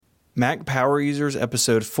Mac Power Users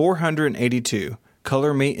episode 482,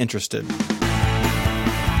 Color Me Interested.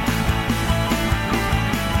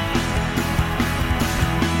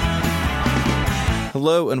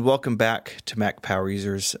 Hello and welcome back to Mac Power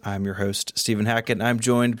Users. I'm your host, Stephen Hackett, and I'm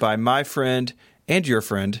joined by my friend and your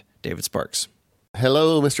friend, David Sparks.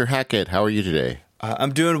 Hello, Mr. Hackett. How are you today?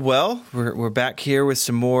 I'm doing well. We're back here with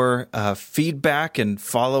some more feedback and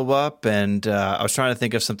follow-up, and I was trying to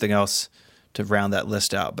think of something else to round that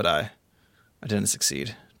list out, but I didn't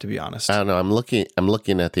succeed, to be honest. I don't know. I'm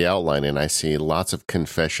looking at the outline, and I see lots of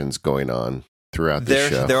confessions going on throughout the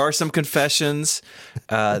show. There are some confessions.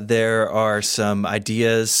 There are some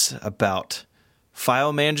ideas about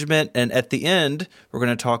file management, and at the end, we're going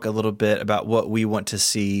to talk a little bit about what we want to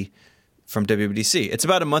see from WWDC. It's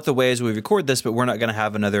about a month away as we record this, but we're not going to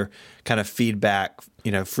have another kind of feedback,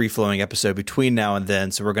 free-flowing episode between now and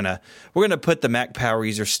then. So we're gonna put the Mac Power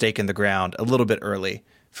User stake in the ground a little bit early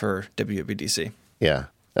for WWDC. Yeah.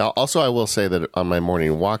 Also, I will say that on my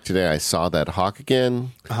morning walk today, I saw that hawk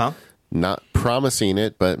again. Not promising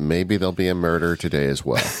it, but maybe there'll be a murder today as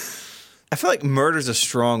well. I feel like murder is a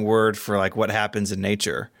strong word for like what happens in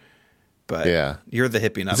nature. But yeah, you're the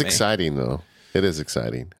hippie, not me. It's exciting though. It is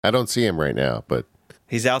exciting. I don't see him right now, but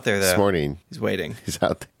he's out there, though. This morning. He's waiting. He's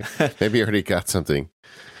out there. Maybe he already got something.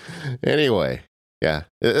 Anyway, yeah.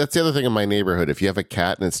 That's the other thing in my neighborhood. If you have a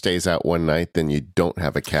cat and it stays out one night, then you don't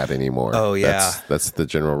have a cat anymore. Oh, yeah. That's the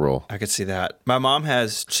general rule. I could see that. My mom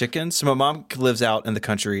has chickens. So my mom lives out in the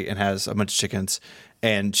country and has a bunch of chickens.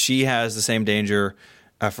 And she has the same danger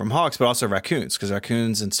from hawks, but also raccoons, because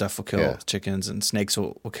raccoons and stuff will kill chickens, and snakes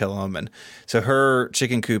will kill them. And so her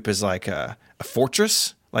chicken coop is like a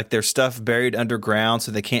fortress. Like there's stuff buried underground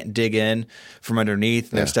so they can't dig in from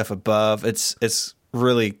underneath, and there's stuff above. It's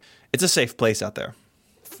a safe place out there.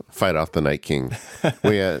 Fight off the Night King.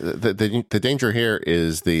 The danger here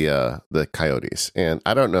is the coyotes, and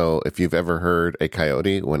I don't know if you've ever heard a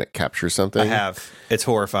coyote when it captures something. I have. It's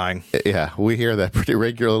horrifying. Yeah, we hear that pretty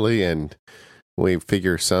regularly, and we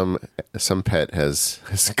figure some pet has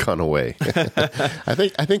gone away.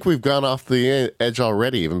 I think we've gone off the edge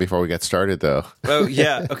already, even before we got started, though. Oh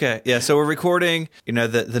yeah, okay, yeah. So we're recording.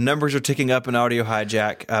 The numbers are ticking up in Audio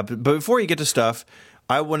Hijack. But before you get to stuff,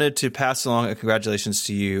 I wanted to pass along a congratulations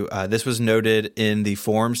to you. This was noted in the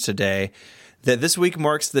forums today that this week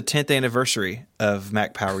marks the 10th anniversary of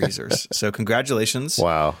Mac Power Users. So congratulations!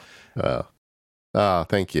 Wow. Oh,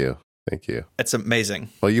 thank you. Thank you. It's amazing.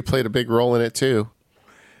 Well, you played a big role in it, too.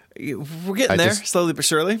 We're getting there, slowly but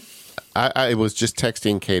surely. I was just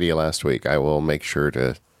texting Katie last week. I will make sure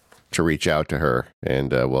to reach out to her,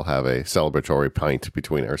 and we'll have a celebratory pint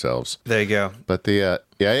between ourselves. There you go. But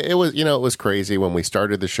it was crazy. When we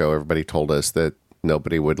started the show, everybody told us that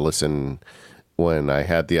nobody would listen when I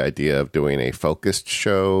had the idea of doing a focused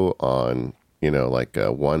show on, like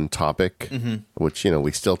one topic, which,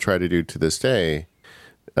 we still try to do to this day.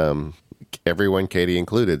 Everyone, Katie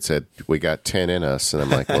included, said we got 10 in us, and I'm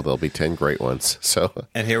like, well, there'll be 10 great ones. So,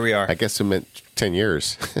 and here we are. I guess it meant 10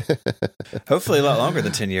 years. Hopefully, a lot longer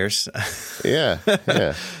than 10 years. Yeah.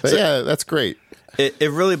 But that's great. It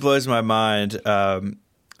really blows my mind.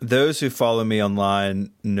 Those who follow me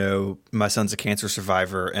online know my son's a cancer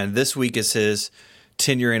survivor, and this week is his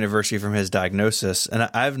 10-year anniversary from his diagnosis. And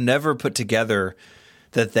I've never put together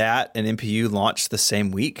that and MPU launched the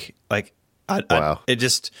same week. Like. Wow.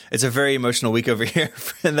 It's a very emotional week over here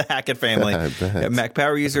in the Hackett family. Mac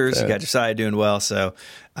Power Users, you got Josiah doing well. So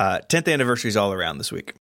 10th anniversary is all around this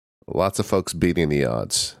week. Lots of folks beating the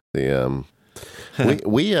odds.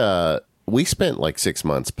 We spent like 6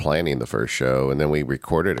 months planning the first show, and then we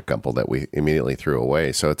recorded a couple that we immediately threw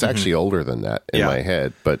away. So it's actually older than that in my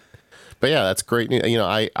head. But yeah, that's great.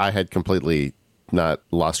 I had completely not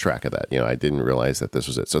lost track of that. I didn't realize that this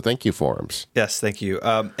was it. So thank you, forums. Yes, thank you.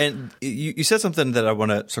 And you said something that I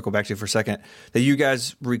want to circle back to for a second, that you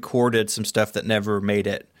guys recorded some stuff that never made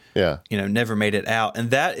it. Yeah. Never made it out.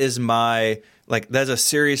 And that is that's a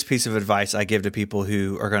serious piece of advice I give to people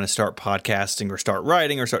who are going to start podcasting or start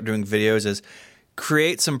writing or start doing videos, is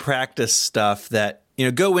create some practice stuff that,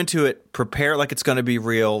 go into it, prepare like it's going to be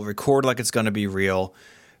real, record like it's going to be real,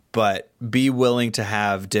 but be willing to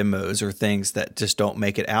have demos or things that just don't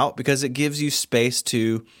make it out, because it gives you space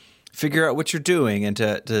to figure out what you're doing and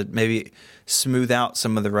to maybe smooth out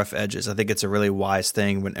some of the rough edges. I think it's a really wise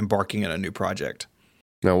thing when embarking on a new project.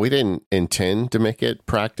 No, we didn't intend to make it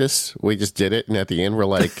practice. We just did it. And at the end, we're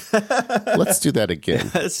like, let's do that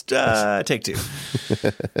again. Let's take two.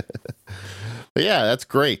 But yeah, that's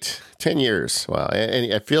great. 10 years. Wow. And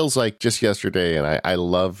it feels like just yesterday. And I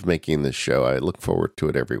love making this show. I look forward to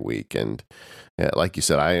it every week. And Yeah, like you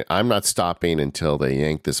said, I'm not stopping until they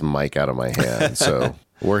yank this mic out of my hand. So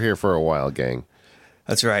we're here for a while, gang.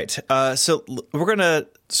 That's right. So we're going to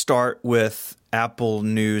start with Apple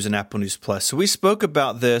News and Apple News Plus. So we spoke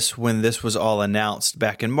about this when this was all announced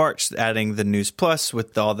back in March, adding the News Plus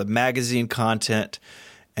with all the magazine content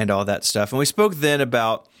and all that stuff. And we spoke then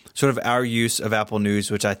about sort of our use of Apple News,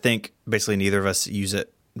 which I think basically neither of us use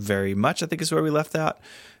it very much, I think is where we left that.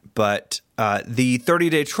 But the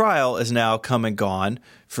 30-day trial is now come and gone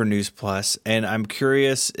for News Plus. And I'm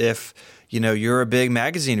curious if, you're a big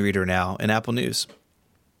magazine reader now in Apple News.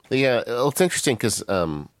 Yeah, it's interesting because,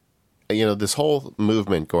 this whole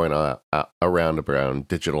movement going on around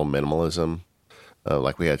digital minimalism,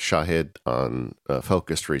 like we had Shahid on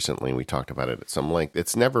Focused recently, and we talked about it at some length.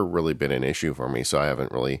 It's never really been an issue for me, so I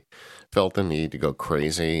haven't really felt the need to go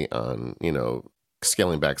crazy on,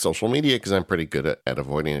 scaling back social media because I'm pretty good at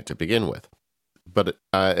avoiding it to begin with. But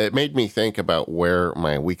it made me think about where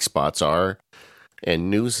my weak spots are,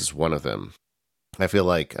 and news is one of them. I feel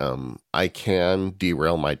like I can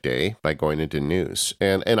derail my day by going into news.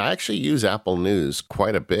 And I actually use Apple News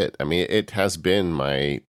quite a bit. I mean, it has been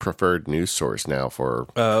my preferred news source now for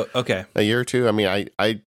a year or two. I mean,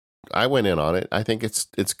 I went in on it. I think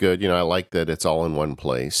it's good. I like that it's all in one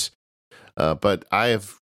place. But I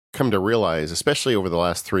have come to realize, especially over the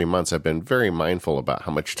last 3 months, I've been very mindful about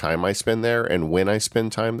how much time I spend there and when I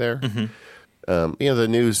spend time there. Mm-hmm. The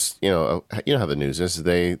news, you know how the news is.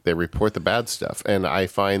 They report the bad stuff. And I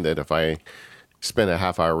find that if I spend a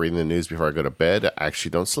half hour reading the news before I go to bed, I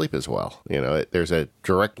actually don't sleep as well. There's a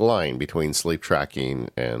direct line between sleep tracking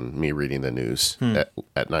and me reading the news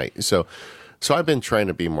at night. So I've been trying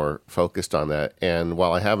to be more focused on that. And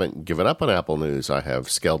while I haven't given up on Apple News, I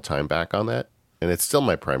have scaled time back on that. And it's still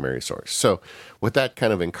my primary source. So with that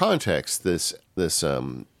kind of in context, this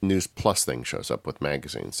News Plus thing shows up with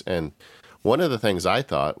magazines. And one of the things I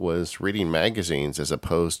thought was reading magazines as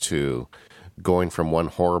opposed to going from one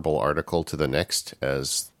horrible article to the next,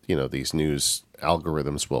 as these news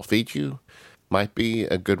algorithms will feed you, might be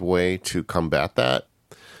a good way to combat that.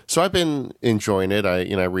 So I've been enjoying it. I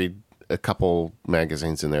read a couple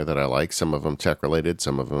magazines in there that I like, some of them tech related,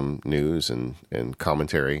 some of them news and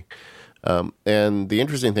commentary. And the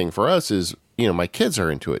interesting thing for us is, my kids are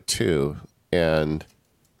into it too, and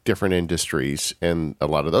different industries, and a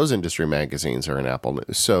lot of those industry magazines are in Apple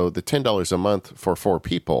News. So the $10 a month for 4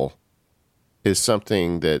 people is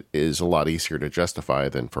something that is a lot easier to justify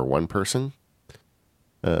than for one person.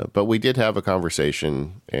 But we did have a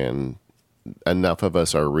conversation, and enough of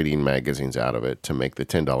us are reading magazines out of it to make the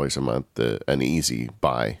 $10 a month an easy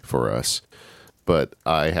buy for us. But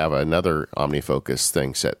I have another OmniFocus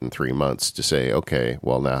thing set in 3 months to say, okay,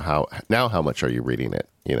 well, now how much are you reading it?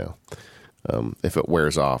 If it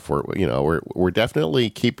wears off, we're definitely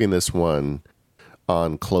keeping this one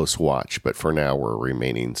on close watch. But for now, we're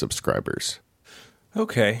remaining subscribers.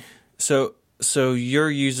 Okay, so you're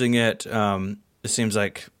using it. It seems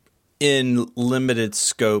like in limited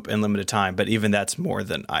scope and limited time, but even that's more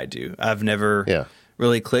than I do. I've never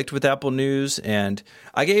really clicked with Apple News, and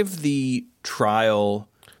I gave the trial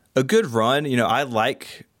a good run. I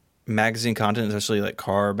like magazine content, especially like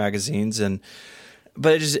car magazines,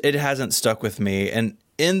 but it hasn't stuck with me. And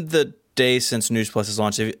in the days since News Plus has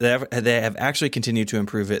launched, they have actually continued to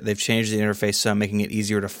improve it. They've changed the interface some, making it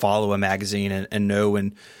easier to follow a magazine and know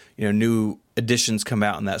when new editions come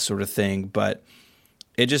out and that sort of thing. But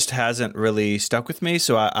it just hasn't really stuck with me,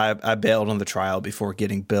 so I bailed on the trial before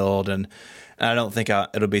getting billed, and I don't think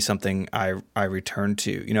it'll be something I return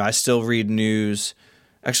to. I still read news,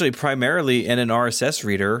 actually primarily in an RSS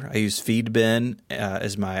reader. I use Feedbin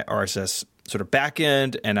as my RSS sort of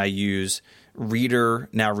backend, and I use Reader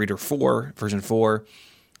 4, version 4,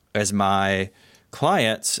 as my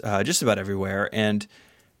clients just about everywhere. And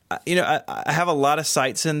I have a lot of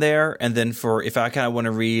sites in there, and then if I kind of want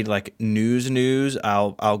to read like news,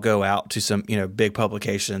 I'll go out to some big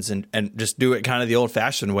publications and just do it kind of the old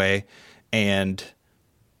fashioned way, and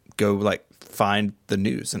go like find the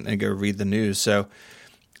news and go read the news. So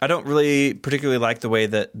I don't really particularly like the way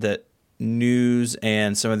that news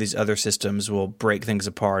and some of these other systems will break things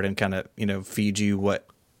apart and kind of feed you what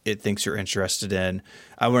it thinks you're interested in.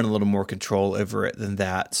 I want a little more control over it than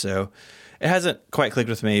that. So it hasn't quite clicked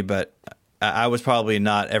with me, but I was probably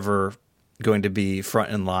not ever going to be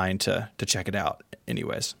front in line to check it out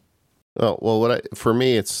anyways. Oh, well, for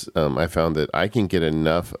me, it's I found that I can get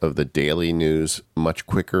enough of the daily news much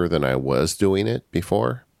quicker than I was doing it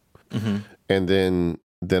before. Mm-hmm. And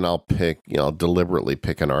then I'll deliberately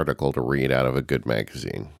pick an article to read out of a good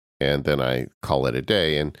magazine, and then I call it a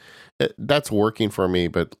day. And that's working for me.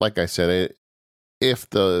 But like I said, if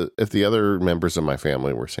the other members of my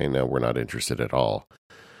family were saying no, we're not interested at all,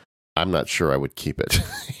 I'm not sure I would keep it.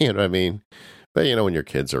 You know what I mean? But when your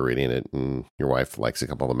kids are reading it and your wife likes a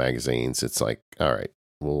couple of the magazines, it's like, all right,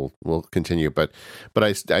 we'll continue. But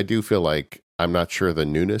I do feel like I'm not sure the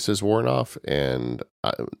newness is worn off. And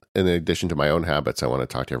in addition to my own habits, I want to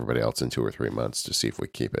talk to everybody else in 2 or 3 months to see if we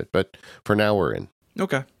keep it. But for now, we're in.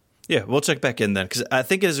 Okay. Yeah, we'll check back in then, because I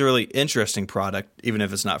think it is a really interesting product, even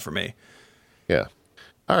if it's not for me. Yeah.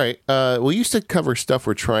 All right. We used to cover stuff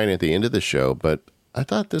we're trying at the end of the show, but I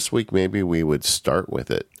thought this week maybe we would start with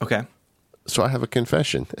it. Okay. So I have a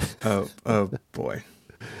confession. Oh boy.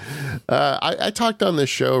 I talked on this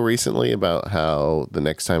show recently about how the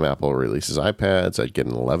next time Apple releases iPads, I'd get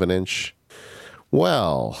an 11-inch.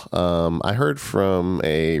 Well, I heard from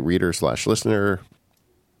a reader/listener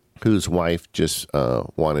whose wife just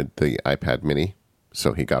wanted the iPad mini,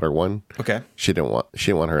 so he got her one. Okay. She didn't want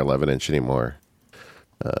her 11-inch anymore.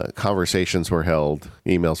 Conversations were held,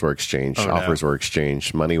 emails were exchanged, offers were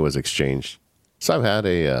exchanged, money was exchanged. So I've had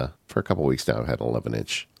for a couple of weeks now, I've had an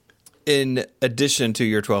 11-inch. In addition to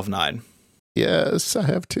your 12.9. Yes, I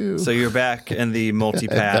have two. So you're back in the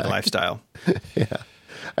multi-pad lifestyle. Yeah.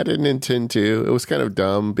 I didn't intend to. It was kind of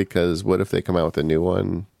dumb because what if they come out with a new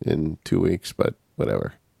one in 2 weeks, but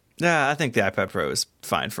whatever. Yeah, I think the iPad Pro is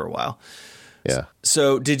fine for a while. Yeah.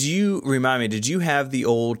 So did you have the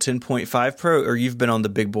old 10.5 Pro, or you've been on the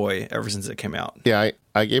big boy ever since it came out? Yeah,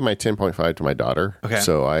 I gave my 10.5 to my daughter. Okay.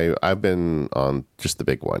 So I've been on just the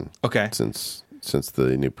big one. Okay. Since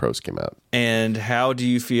the new Pros came out. And how do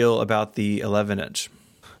you feel about the 11-inch?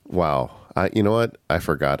 Wow. You know what? I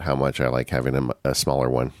forgot how much I like having a smaller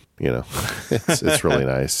one. It's really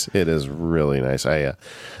nice. It is really nice.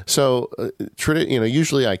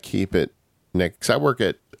 Usually I keep it next. 'Cause I work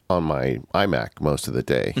on my iMac most of the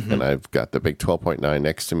day, and I've got the big 12.9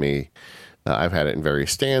 next to me. I've had it in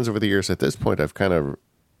various stands over the years. At this point, I've kind of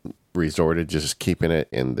resorted to just keeping it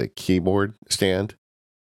in the keyboard stand,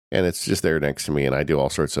 and it's just there next to me. And I do all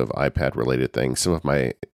sorts of iPad related things. Some of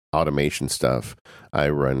my automation stuff I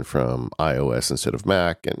run from iOS instead of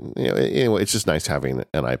Mac, and anyway, it's just nice having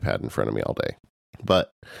an iPad in front of me all day.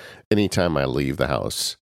 But anytime I leave the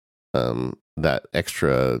house, that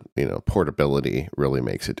extra, portability really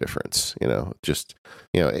makes a difference.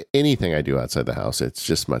 Anything I do outside the house, it's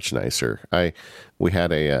just much nicer. I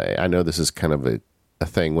know this is kind of a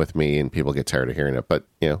thing with me, and people get tired of hearing it, but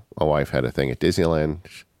my wife had a thing at Disneyland.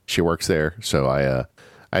 She works there, so I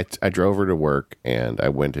drove her to work, and I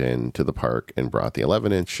went into the park and brought the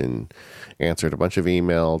 11-inch and answered a bunch of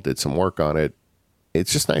email, did some work on it.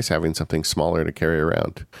 It's just nice having something smaller to carry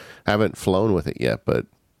around. I haven't flown with it yet, but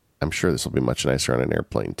I'm sure this will be much nicer on an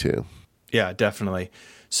airplane too. Yeah, definitely.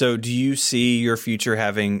 So do you see your future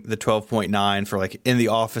having the 12.9 for like in the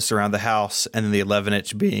office around the house, and then the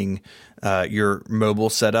 11-inch being your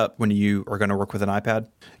mobile setup when you are going to work with an iPad?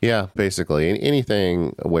 Yeah, basically.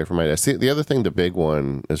 Anything away from my desk. The other thing the big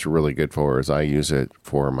one is really good for is I use it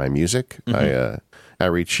for my music. I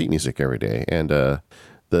read sheet music every day, and the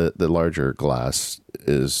larger glass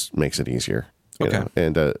makes it easier.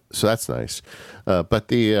 And so that's nice. But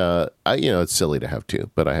it's silly to have two,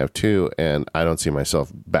 but I have two, and I don't see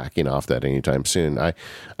myself backing off that anytime soon. I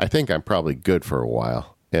think I'm probably good for a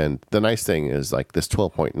while. And the nice thing is, like, this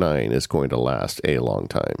 12.9 is going to last a long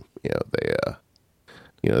time.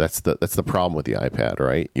 That's the problem with the iPad,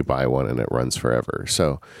 right? You buy one and it runs forever.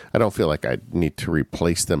 So I don't feel like I need to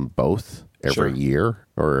replace them both every year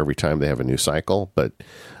or every time they have a new cycle, but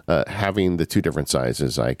having the two different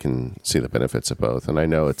sizes, I can see the benefits of both. And I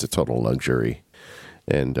know it's a total luxury,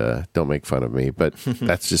 and don't make fun of me, but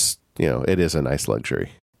that's just, it is a nice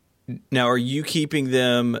luxury. Now, are you keeping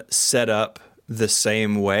them set up the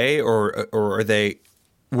same way, or are they,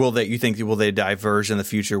 will they diverge in the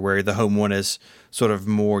future where the home one is sort of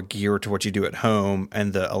more geared to what you do at home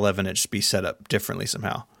and the 11-inch be set up differently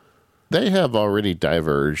somehow? They have already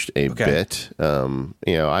diverged a bit. I've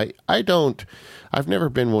never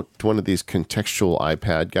been one of these contextual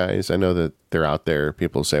iPad guys. I know that they're out there.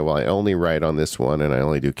 People say, well, I only write on this one and I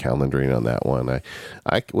only do calendaring on that one.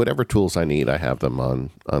 I whatever tools I need, I have them on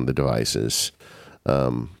the devices.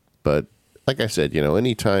 But like I said,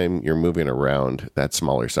 anytime you're moving around, that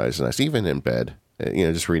smaller size is nice. Even in bed,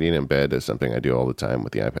 just reading in bed is something I do all the time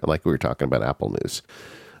with the iPad. Like we were talking about Apple News.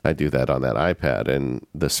 I do that on that iPad, and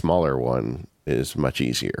the smaller one is much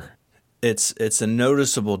easier. It's a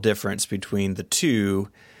noticeable difference between the two,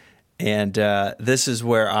 and this is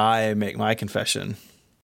where I make my confession.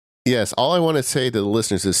 Yes, all I want to say to the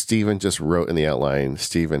listeners is Stephen just wrote in the outline,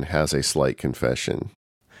 Stephen has a slight confession.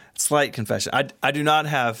 Slight confession. I do not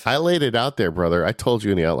have... I laid it out there, brother. I told you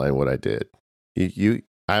in the outline what I did.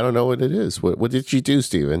 I don't know what it is. What did you do,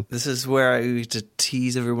 Steven? This is where I used to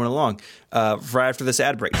tease everyone along. Right after this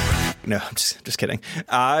ad break. No, I'm just kidding.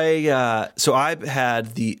 So I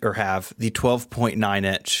have the 12.9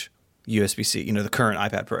 inch USB-C, the current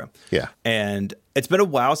iPad Pro. Yeah. And it's been a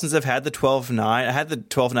while since I've had the 12.9. I had the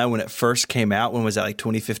 12.9 when it first came out. When was that, like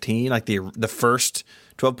 2015? Like the first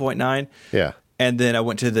 12.9? Yeah. And then I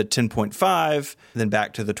went to the 10.5, then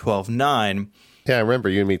back to the 12.9. Yeah, I remember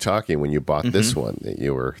you and me talking when you bought this one that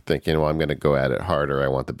you were thinking, well, I'm going to go at it harder. I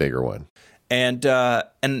want the bigger one. And the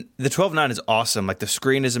 12.9 is awesome. Like the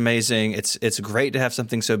screen is amazing. It's great to have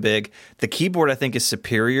something so big. The keyboard I think is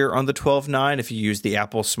superior on the 12.9 if you use the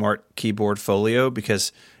Apple Smart Keyboard Folio,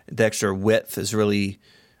 because the extra width is really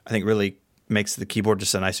makes the keyboard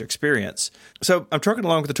just a nicer experience. So I'm trucking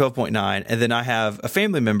along with the 12.9, and then I have a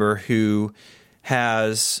family member who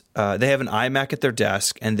has they have an iMac at their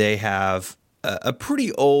desk, and they have a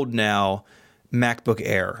pretty old now MacBook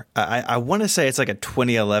Air. I want to say it's like a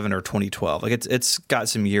 2011 or 2012. Like it's got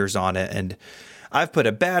some years on it, and I've put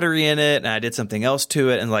a battery in it, and I did something else to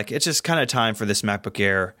it, and like it's just kind of time for this MacBook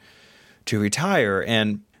Air to retire.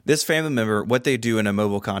 And this family member, what they do in a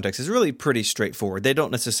mobile context is really pretty straightforward. They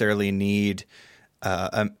don't necessarily need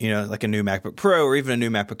like a new MacBook Pro or even a new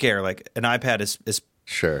MacBook Air. Like an iPad is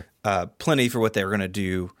Sure. Plenty for what they were going to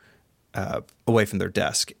do away from their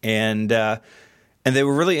desk. And they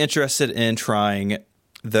were really interested in trying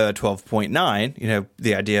the 12.9,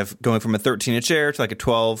 the idea of going from a 13-inch Air to like a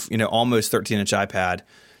 12, almost 13-inch iPad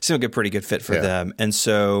seemed like a pretty good fit for them. And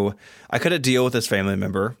so I cut a deal with this family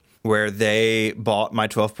member where they bought my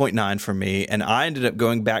 12.9 from me, and I ended up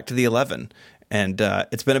going back to the 11. And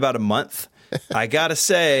it's been about a month. I got to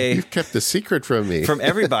say... You've kept a secret from me. From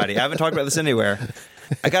everybody. I haven't talked about this anywhere.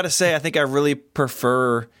 I got to say, I think I really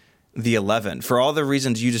prefer the 11 for all the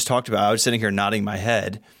reasons you just talked about. I was sitting here nodding my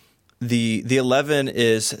head. The 11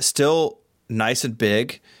 is still nice and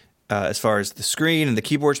big as far as the screen, and the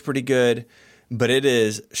keyboard's pretty good, but it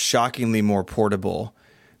is shockingly more portable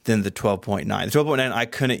than the 12.9. The 12.9 I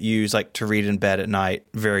couldn't use like to read in bed at night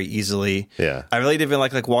very easily. Yeah. I really didn't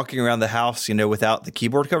like walking around the house, without the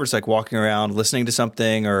keyboard cover. It's like walking around listening to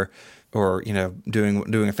something or doing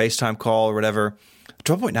a FaceTime call or whatever.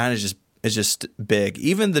 12.9 is just big.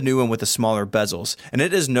 Even the new one with the smaller bezels, and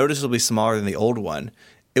it is noticeably smaller than the old one.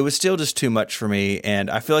 It was still just too much for me, and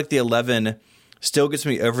I feel like the 11 still gets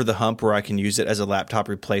me over the hump where I can use it as a laptop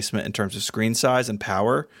replacement in terms of screen size and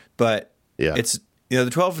power. But it's the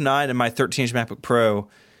 12.9 and my 13-inch MacBook Pro,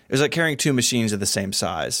 it was like carrying two machines of the same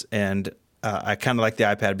size, and I kind of like the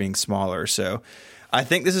iPad being smaller. So I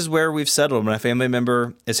think this is where we've settled. My family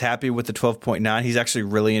member is happy with the 12.9. He's actually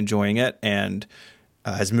really enjoying it, and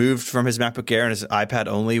has moved from his MacBook Air and his iPad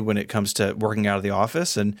only when it comes to working out of the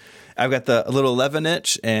office. And I've got the little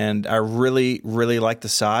 11-inch, and I really, really like the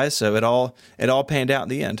size. So it all panned out in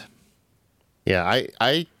the end. Yeah,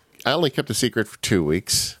 I only kept a secret for 2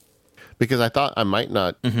 weeks because I thought I might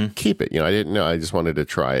not keep it. I didn't know. I just wanted to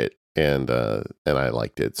try it, and I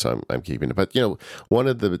liked it, so I'm keeping it. But one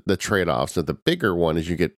of the trade-offs of the bigger one is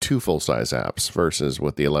you get two full-size apps versus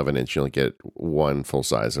with the 11-inch you only get one full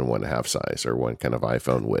size and one half size, or one kind of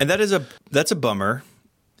iPhone width. And that's a bummer.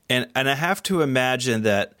 And I have to imagine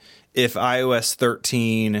that if iOS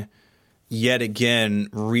 13 yet again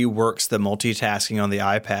reworks the multitasking on the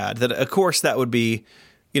iPad, that of course that would be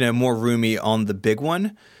more roomy on the big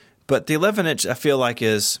one. But the 11-inch I feel like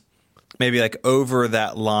is maybe like over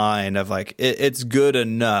that line of like it's good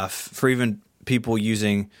enough for even people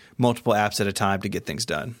using multiple apps at a time to get things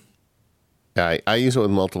done. I use it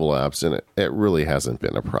with multiple apps, and it really hasn't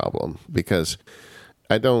been a problem because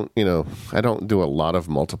I don't do a lot of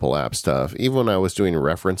multiple app stuff. Even when I was doing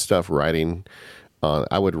reference stuff, writing,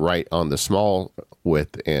 I would write on the small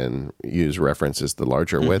width and use reference as the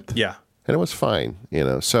larger width. Yeah. And it was fine,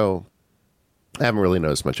 so I haven't really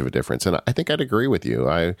noticed much of a difference. And I think I'd agree with you.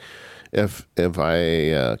 If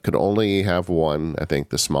I could only have one, I think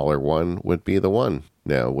the smaller one would be the one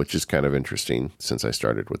now, which is kind of interesting since I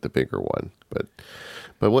started with the bigger one. But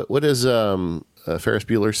what does Ferris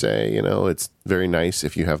Bueller say? It's very nice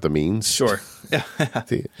if you have the means. Sure.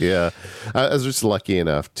 Yeah. I was just lucky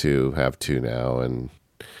enough to have two now, and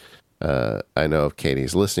I know if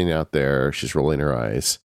Katie's listening out there, she's rolling her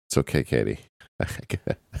eyes. It's okay, Katie.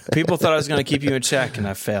 People thought I was going to keep you in check, and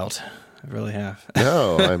I failed. I really have.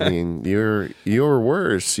 No, I mean you were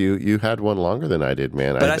worse. You had one longer than I did,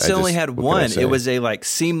 man. But I still only had one. It was a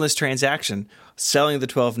seamless transaction, selling the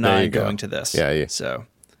 12.9, going to this. Yeah. So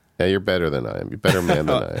yeah, you're better than I am. You're a better man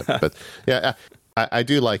than I am. But yeah, I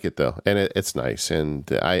do like it though, and it's nice,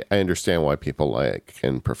 and I understand why people like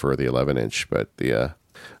and prefer the 11-inch. But the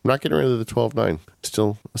I'm not getting rid of the 12.9.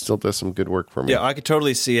 Still does some good work for me. Yeah, I could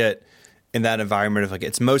totally see it in that environment of like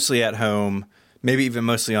it's mostly at home, maybe even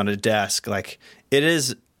mostly on a desk. Like it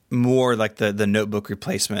is more like the notebook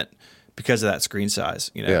replacement because of that screen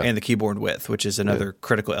size, and the keyboard width, which is another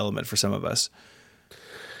critical element for some of us.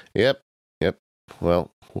 Yep.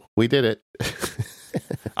 Well, we did it.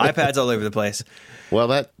 iPads all over the place. Well,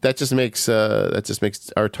 that just makes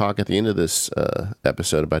our talk at the end of this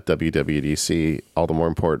episode about WWDC all the more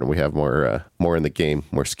important. We have more in the game,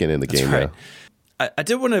 more skin in the game right. now. I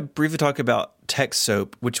did want to briefly talk about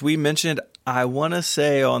TextSoap, which we mentioned, I want to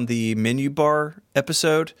say, on the menu bar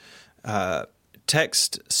episode.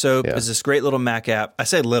 TextSoap is this great little Mac app. I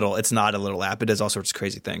say little, it's not a little app. It does all sorts of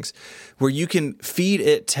crazy things where you can feed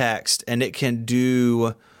it text and it can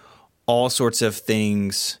do all sorts of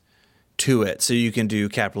things to it. So you can do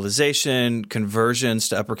capitalization, conversions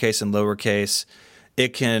to uppercase and lowercase. You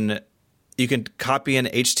can copy in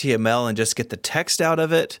HTML and just get the text out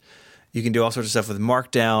of it. You can do all sorts of stuff with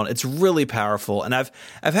Markdown. It's really powerful. And I've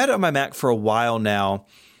had it on my Mac for a while now,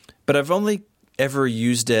 but I've only ever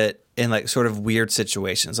used it in like sort of weird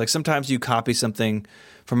situations. Like sometimes you copy something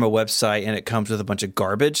from a website and it comes with a bunch of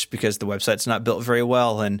garbage because the website's not built very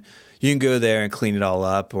well, and you can go there and clean it all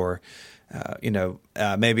up. Or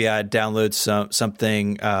maybe I download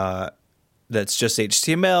something that's just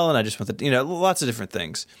HTML and I just want lots of different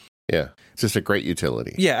things. Yeah, it's just a great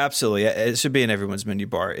utility. Yeah, absolutely. It should be in everyone's menu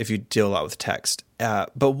bar if you deal a lot with text.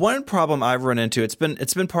 But one problem I've run into, it's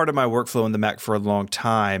been part of my workflow in the Mac for a long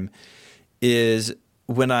time, is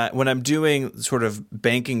when I'm doing sort of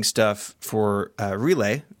banking stuff for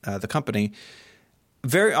Relay, the company.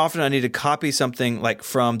 Very often I need to copy something like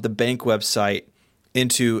from the bank website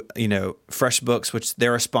into FreshBooks, which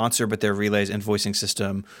they're a sponsor, but they're Relay's invoicing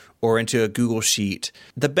system, or into a Google Sheet.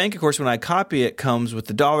 The bank, of course, when I copy it, comes with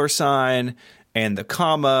the $ and the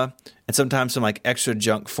comma, and sometimes some like extra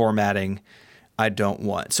junk formatting I don't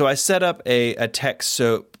want. So I set up a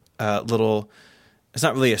TextSoap little. It's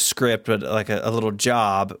not really a script, but like a little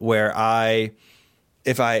job where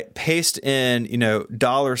if I paste in,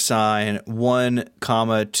 $1,200,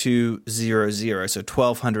 so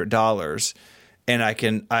 $1,200, and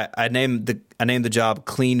I name the job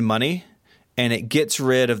Clean Money, and it gets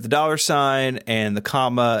rid of the $ and the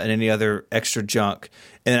comma and any other extra junk,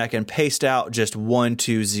 and then I can paste out just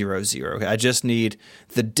 1200. Okay? I just need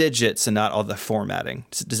the digits and not all the formatting.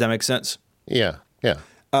 Does that make sense? Yeah.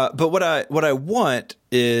 But what I want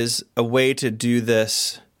is a way to do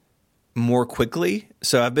this more quickly.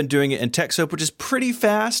 So I've been doing it in TextSoap, which is pretty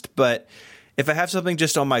fast. But if I have something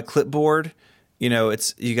just on my clipboard, you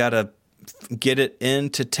got to get it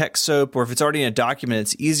into TextSoap, or if it's already in a document,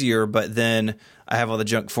 it's easier. But then I have all the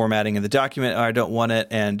junk formatting in the document, or I don't want it.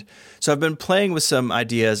 And so I've been playing with some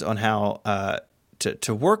ideas on how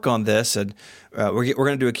to work on this, and we're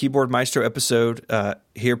going to do a Keyboard Maestro episode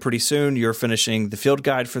here pretty soon. You're finishing the field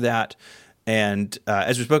guide for that, and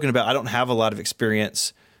as we've spoken about, I don't have a lot of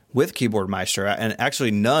experience with Keyboard Maestro, and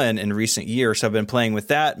actually none in recent years. So I've been playing with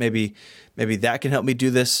that. Maybe that can help me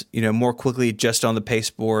do this, more quickly just on the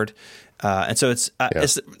pasteboard. And so it's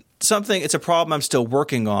a problem I'm still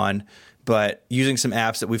working on. But using some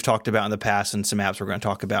apps that we've talked about in the past and some apps we're going to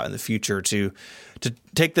talk about in the future to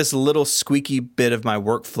take this little squeaky bit of my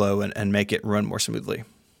workflow and make it run more smoothly.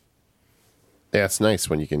 Yeah, it's nice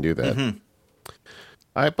when you can do that. Mm-hmm.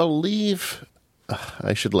 I believe,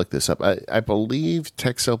 I should look this up. I believe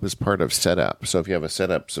TextSoap is part of Setup. So if you have a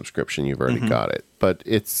Setup subscription, you've already got it. But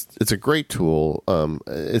it's a great tool.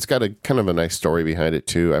 It's got a kind of a nice story behind it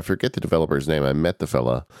too. I forget the developer's name. I met the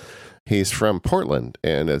fella. He's from Portland,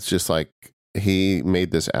 and it's just like he made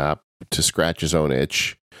this app to scratch his own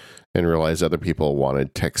itch and realized other people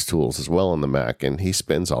wanted text tools as well on the Mac, and he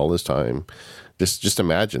spends all his time. Just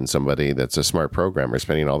imagine somebody that's a smart programmer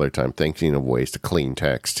spending all their time thinking of ways to clean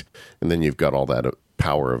text, and then you've got all that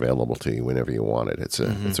power available to you whenever you want it. It's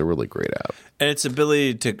a really great app. And its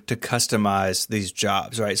ability to customize these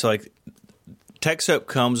jobs, right? So like TextSoap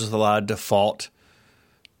comes with a lot of default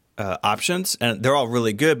options, and they're all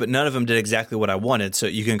really good, but none of them did exactly what I wanted. So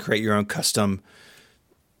you can create your own custom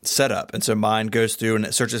setup. And so mine goes through and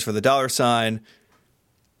it searches for the $,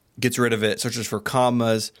 gets rid of it, searches for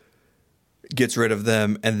commas, gets rid of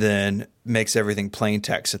them, and then makes everything plain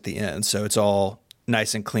text at the end. So it's all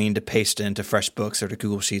nice and clean to paste into FreshBooks or to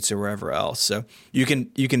Google Sheets or wherever else. So you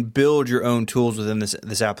can build your own tools within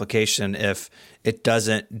this application if it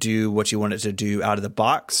doesn't do what you want it to do out of the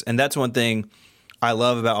box. And that's one thing I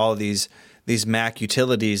love about all of these Mac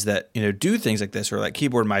utilities that do things like this, or like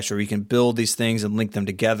Keyboard Maestro. You can build these things and link them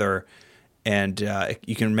together, and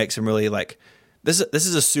you can make some really like this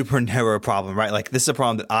is a super narrow problem, right? Like this is a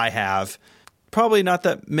problem that I have, probably not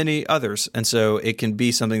that many others. And so it can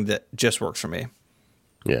be something that just works for me.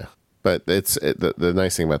 Yeah. But the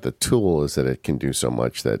nice thing about the tool is that it can do so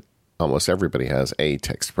much that almost everybody has a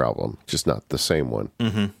text problem, just not the same one.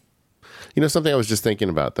 Mm-hmm. You know, something I was just thinking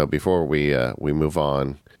about, though, before we move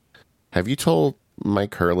on. Have you told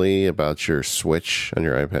Mike Hurley about your Switch on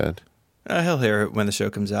your iPad? He'll hear it when the show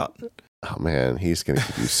comes out. Oh, man, he's going to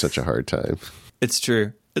give you such a hard time. It's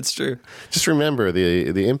true. It's true. Just remember,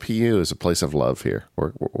 the MPU is a place of love here.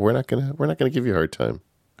 We're not gonna give you a hard time.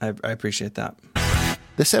 I appreciate that.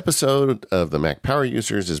 This episode of the Mac Power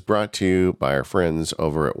Users is brought to you by our friends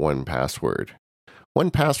over at 1Password.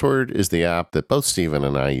 1Password is the app that both Stephen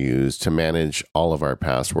and I use to manage all of our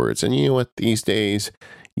passwords. And you know what? These days,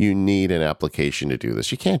 you need an application to do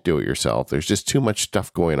this. You can't do it yourself. There's just too much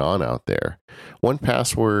stuff going on out there.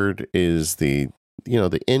 1Password is the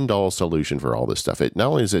end-all solution for all this stuff. It not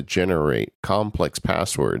only does it generate complex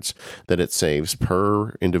passwords that it saves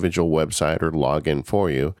per individual website or login for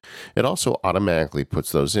you, it also automatically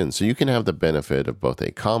puts those in. So you can have the benefit of both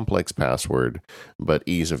a complex password, but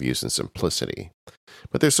ease of use and simplicity.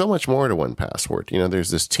 But there's so much more to 1Password. You know,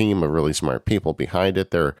 there's this team of really smart people behind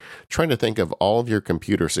it. They're trying to think of all of your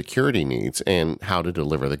computer security needs and how to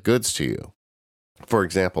deliver the goods to you. For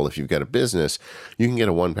example, if you've got a business, you can get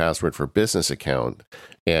a 1Password for Business account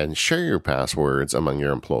and share your passwords among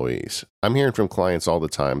your employees. I'm hearing from clients all the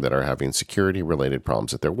time that are having security-related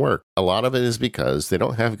problems at their work. A lot of it is because they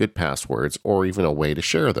don't have good passwords or even a way to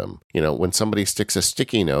share them. You know, when somebody sticks a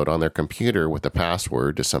sticky note on their computer with a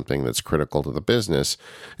password to something that's critical to the business,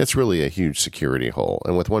 it's really a huge security hole.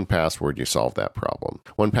 And with 1Password, you solve that problem.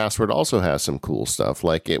 1Password also has some cool stuff,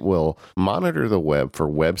 like it will monitor the web for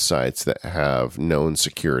websites that have known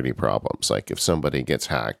security problems. Like if somebody gets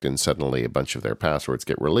hacked and suddenly a bunch of their passwords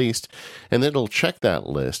get released, and it'll check that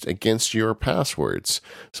list against your passwords.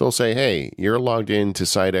 So it'll say, hey, you're logged into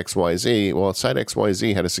site XYZ. Well, site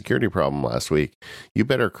XYZ had a security problem last week. You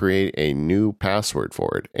better create a new password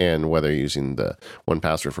for it. And whether you're using the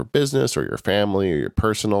 1Password for Business or your family or your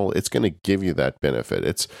personal, it's going to give you that benefit.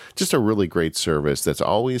 It's just a really great service that's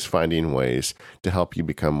always finding ways to help you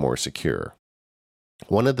become more secure.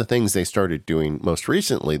 One of the things they started doing most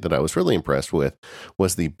recently that I was really impressed with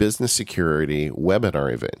was the Business Security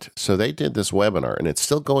webinar event. So they did this webinar, and it's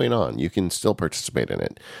still going on. You can still participate in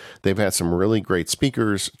it. They've had some really great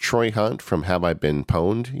speakers. Troy Hunt from Have I Been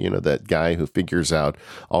Pwned? You know, that guy who figures out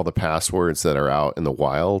all the passwords that are out in the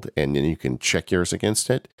wild, and then you can check yours against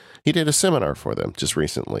it. He did a seminar for them just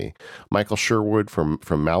recently. Michael Sherwood from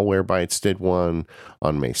Malwarebytes did one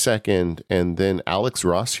on May 2nd, and then Alex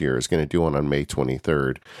Rossier is going to do one on May 23rd.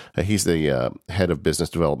 He's the head of business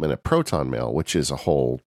development at ProtonMail, which is a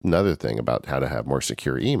whole another thing about how to have more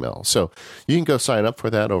secure email. So you can go sign up for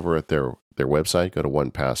that over at their website. Go to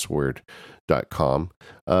 1password.com.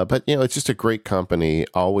 But, you know, it's just a great company,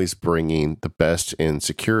 always bringing the best in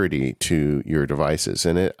security to your devices.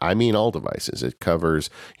 And I mean all devices. It covers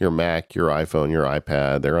your Mac, your iPhone, your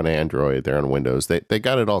iPad. They're on Android. They're on Windows. They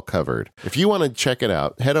got it all covered. If you want to check it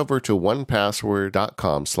out, head over to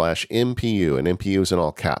 1password.com/MPU. And MPU is in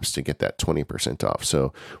all caps to get that 20% off.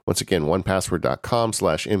 So once again,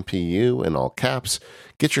 1password.com/MPU in all caps.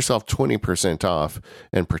 Get yourself 20% off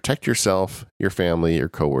and protect yourself, your family, your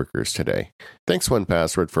coworkers today. Thanks,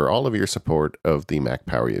 1Password, for all of your support of the Mac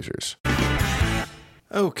Power Users.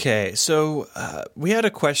 Okay, so we had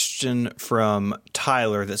a question from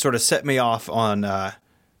Tyler that sort of set me off on, I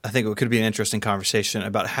think it could be an interesting conversation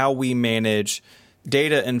about how we manage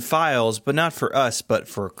data and files, but not for us, but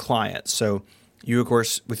for clients. So you, of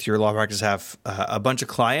course, with your law practice have a bunch of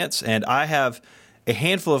clients, and I have a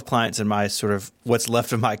handful of clients in my sort of what's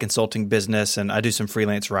left of my consulting business, and I do some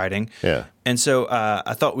freelance writing. Yeah. And so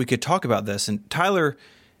I thought we could talk about this. And Tyler,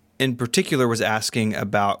 in particular, was asking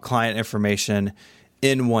about client information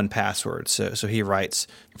in 1Password. So he writes,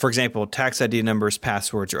 for example, tax ID numbers,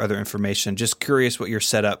 passwords, or other information. Just curious what your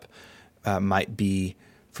setup might be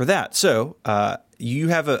for that. So you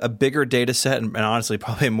have a bigger data set and honestly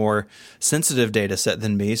probably a more sensitive data set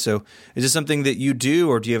than me. So is this something that you do,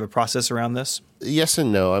 or do you have a process around this? Yes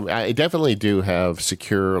and no. I definitely do have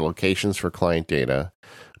secure locations for client data.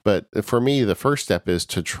 But for me, the first step is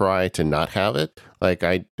to try to not have it. Like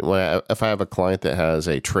if I have a client that has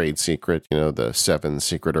a trade secret, you know, the 7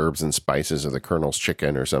 secret herbs and spices of the Colonel's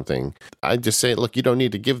chicken or something, I just say, look, you don't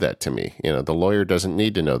need to give that to me. You know, the lawyer doesn't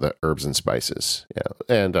need to know the herbs and spices. Yeah.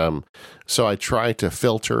 And so I try to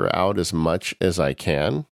filter out as much as I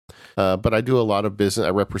can. But I do a lot of business. I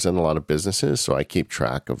represent a lot of businesses, so I keep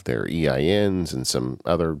track of their EINs and some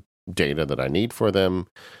other data that I need for them.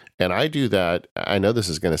 And I do that. I know this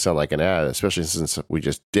is going to sound like an ad, especially since we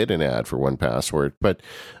just did an ad for 1Password, but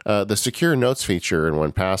the secure notes feature in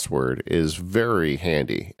 1Password is very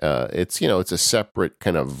handy. It's a separate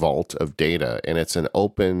kind of vault of data, and it's an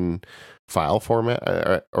open file format,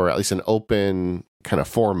 or at least an open kind of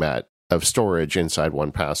format of storage inside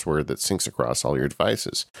 1Password that syncs across all your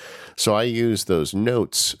devices. So I use those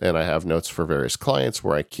notes, and I have notes for various clients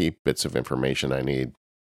where I keep bits of information I need.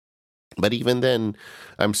 But even then,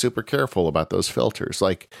 I'm super careful about those filters.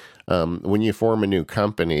 Like when you form a new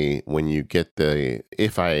company, when you get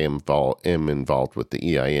if I am involved with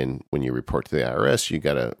the EIN, when you report to the IRS, you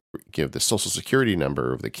got to give the social security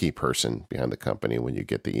number of the key person behind the company when you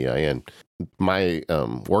get the EIN. My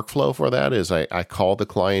workflow for that is I call the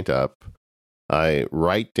client up, I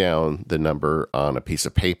write down the number on a piece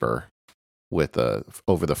of paper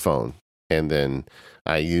over the phone. And then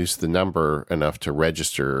I use the number enough to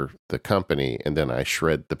register the company, and then I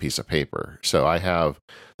shred the piece of paper. So I have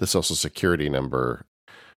the social security number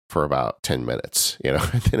for about 10 minutes, and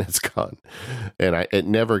then it's gone. And it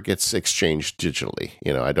never gets exchanged digitally.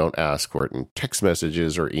 I don't ask for it in text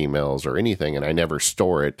messages or emails or anything, and I never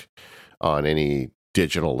store it on any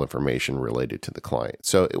digital information related to the client.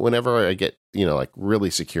 So whenever I get, like really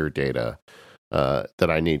secure data, that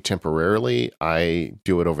I need temporarily, I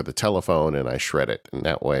do it over the telephone and I shred it in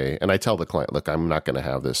that way. And I tell the client, look, I'm not going to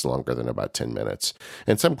have this longer than about 10 minutes.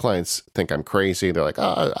 And some clients think I'm crazy. They're like,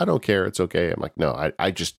 oh, I don't care. It's okay. I'm like, no,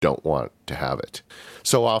 I just don't want to have it.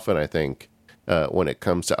 So often I think when it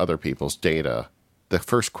comes to other people's data, the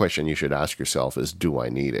first question you should ask yourself is, do I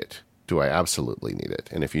need it? Do I absolutely need it?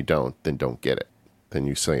 And if you don't, then don't get it. Then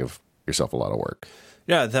you save yourself a lot of work.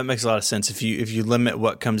 Yeah, that makes a lot of sense. If you limit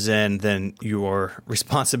what comes in, then your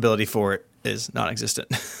responsibility for it is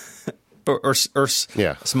non-existent, or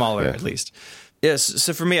smaller at least. Yes.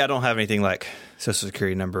 So for me, I don't have anything like social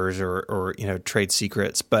security numbers or trade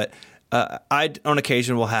secrets, but I on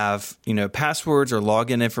occasion will have passwords or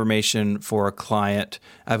login information for a client.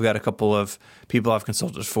 I've got a couple of people I've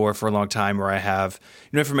consulted for a long time where I have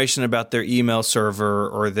information about their email server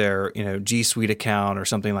or their G Suite account or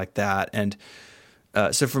something like that, and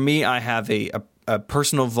so for me, I have a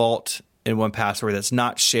personal vault in 1Password that's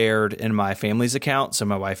not shared in my family's account, so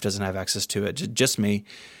my wife doesn't have access to it, just me.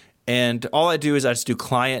 And all I do is I just do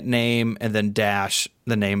client name and then dash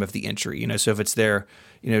the name of the entry. So if it's their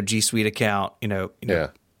G Suite account,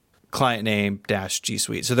 client name dash G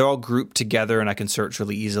Suite. So they're all grouped together, and I can search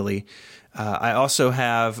really easily. I also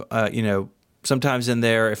have sometimes in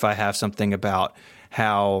there, if I have something about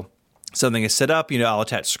how something is set up, I'll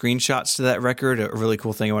attach screenshots to that record. A really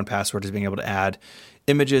cool thing in 1Password is being able to add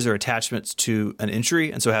images or attachments to an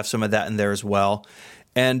entry, and so I have some of that in there as well.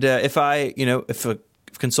 And if a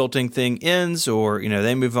consulting thing ends, or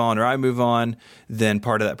they move on or I move on, then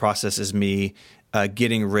part of that process is me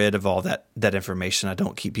getting rid of all that information. I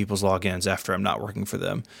don't keep people's logins after I'm not working for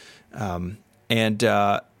them. And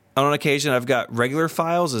on occasion, I've got regular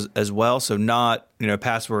files as well, so not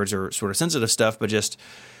passwords or sort of sensitive stuff, but just,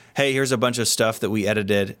 hey, here's a bunch of stuff that we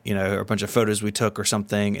edited, or a bunch of photos we took or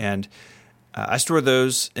something. And I store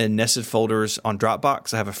those in nested folders on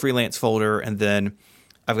Dropbox. I have a freelance folder, and then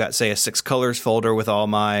I've got, say, a 6 colors folder with all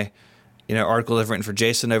my, articles I've written for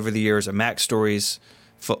Jason over the years, a Mac Stories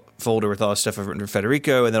folder with all the stuff I've written for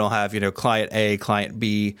Federico, and then I'll have, client A, client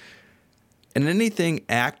B. And anything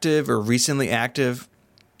active or recently active,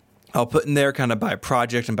 I'll put in there kind of by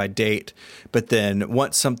project and by date. But then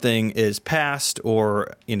once something is passed,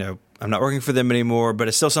 or, I'm not working for them anymore, but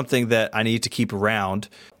it's still something that I need to keep around,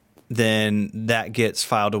 then that gets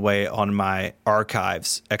filed away on my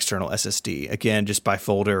archives external SSD. Again, just by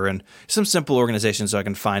folder and some simple organization so I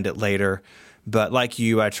can find it later. But like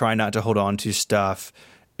you, I try not to hold on to stuff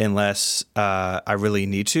unless I really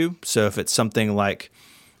need to. So if it's something like,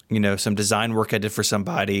 some design work I did for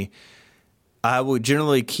somebody, I would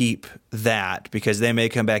generally keep that because they may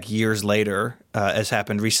come back years later, as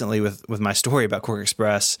happened recently with my story about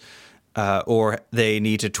QuarkXPress, or they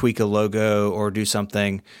need to tweak a logo or do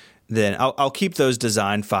something. Then I'll keep those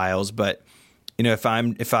design files. But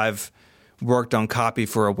if I've worked on copy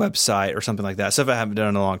for a website or something like that, stuff I haven't done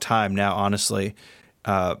in a long time now, honestly,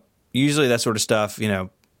 usually that sort of stuff,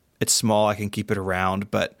 it's small, I can keep it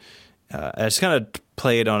around. But I just kind of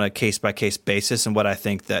play it on a case by case basis and what I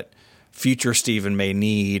think that future Stephen may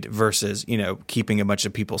need versus, keeping a bunch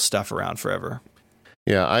of people's stuff around forever.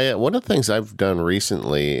 Yeah, one of the things I've done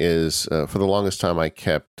recently is for the longest time I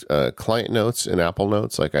kept client notes in Apple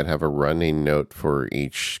Notes. Like I'd have a running note for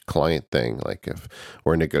each client thing. Like if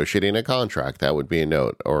we're negotiating a contract, that would be a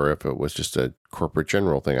note. Or if it was just a corporate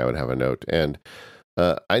general thing, I would have a note. And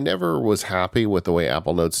I never was happy with the way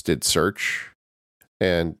Apple Notes did search.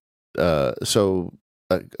 And so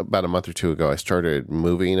about a month or two ago, I started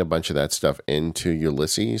moving a bunch of that stuff into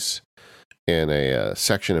Ulysses, in a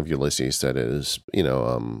section of Ulysses that is,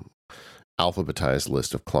 alphabetized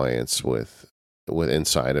list of clients with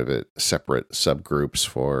inside of it separate subgroups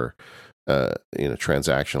for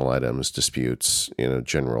transactional items, disputes,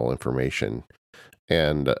 general information.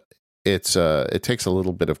 And it takes a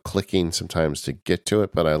little bit of clicking sometimes to get to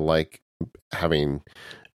it, but I like having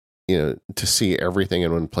to see everything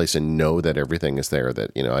in one place and know that everything is there,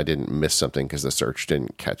 that I didn't miss something because the search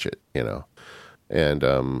didn't catch it, and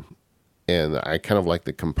I kind of like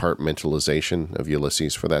the compartmentalization of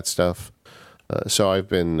Ulysses for that stuff. So I've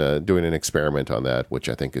been doing an experiment on that, which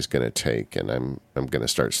I think is going to take, and I'm going to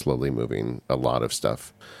start slowly moving a lot of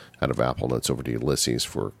stuff out of Apple Notes over to Ulysses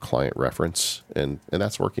for client reference, and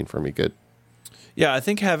that's working for me good. Yeah, I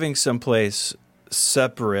think having someplace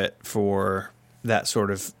separate for that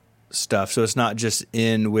sort of stuff, so it's not just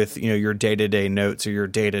in with your day-to-day notes or your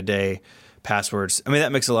day-to-day passwords. I mean,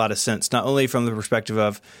 that makes a lot of sense, not only from the perspective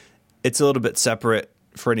of it's a little bit separate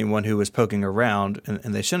for anyone who was poking around,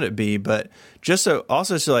 and they shouldn't be, but just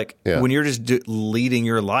also when you're just leading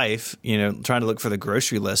your life, trying to look for the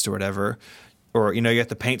grocery list or whatever, or you're at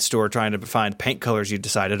the paint store trying to find paint colors you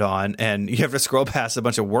decided on, and you have to scroll past a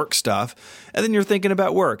bunch of work stuff, and then you're thinking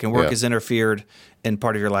about work, and work has interfered in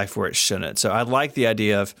part of your life where it shouldn't. So I like the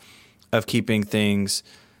idea of keeping things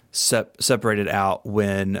separated out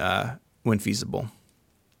when feasible.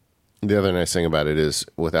 The other nice thing about it is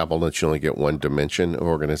with Apple Notes, you only get one dimension of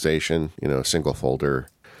organization, a single folder.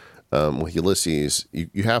 With Ulysses,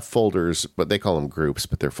 you have folders, but they call them groups,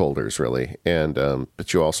 but they're folders really. And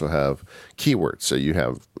but you also have keywords, so you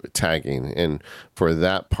have tagging. And for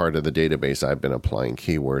that part of the database, I've been applying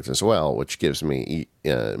keywords as well, which gives me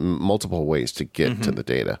multiple ways to get to the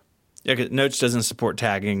data. Yeah, 'cause Notes doesn't support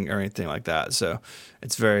tagging or anything like that, so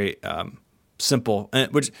it's very simple. And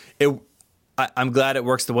I'm glad it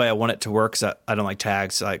works the way I want it to work, because I don't like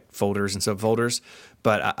tags, like folders and subfolders.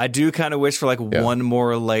 But I do kind of wish for one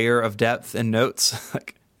more layer of depth in Notes.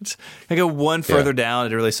 I go one further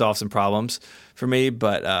down, it really solves some problems for me.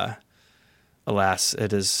 But alas,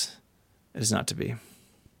 it is not to be.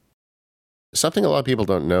 Something a lot of people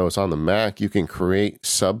don't know is on the Mac, you can create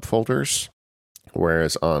subfolders,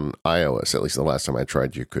 whereas on iOS, at least the last time I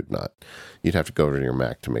tried, you could not. You'd have to go to your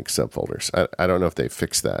Mac to make subfolders. I don't know if they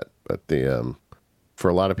fixed that, but for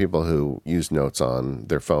a lot of people who use Notes on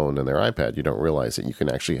their phone and their iPad, you don't realize that you can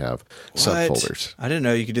actually have subfolders. I didn't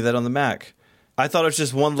know you could do that on the Mac. I thought it was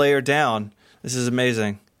just one layer down. This is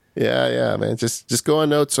amazing. Yeah, man. Just go on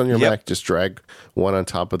Notes on your Mac. Just drag one on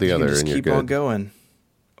top of the other, and you're good. Keep on going.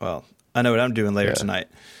 Well, I know what I'm doing later tonight.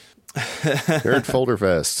 You're at Folder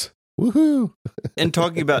Fest. Woohoo! And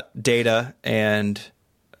talking about data and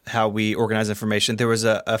how we organize information, there was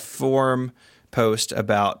a forum post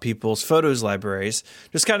about people's photos libraries,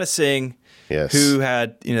 just kind of seeing who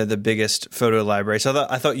had the biggest photo library. So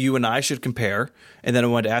I thought you and I should compare, and then I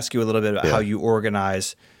wanted to ask you a little bit about how you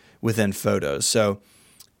organize within Photos. So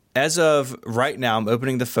as of right now, I'm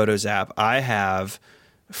opening the Photos app. I have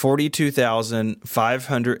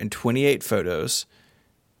 42,528 photos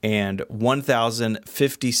and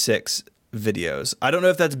 1,056 videos. I don't know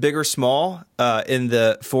if that's big or small. In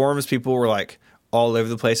the forums, people were like all over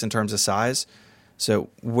the place in terms of size. So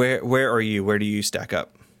where are you? Where do you stack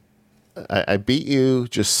up? I beat you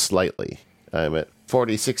just slightly. I'm at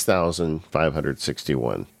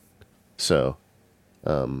 46,561. So,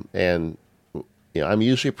 and I'm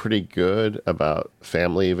usually pretty good about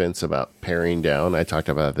family events, about paring down. I talked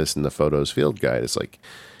about this in the Photos Field Guide. It's like,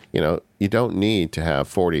 you don't need to have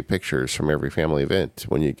 40 pictures from every family event.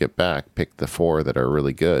 When you get back, pick the 4 that are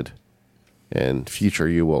really good, and future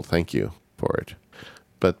you will thank you for it.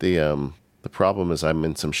 But the problem is I'm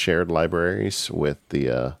in some shared libraries with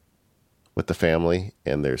the family,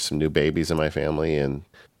 and there's some new babies in my family, and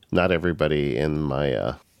not everybody in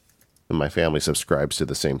my family subscribes to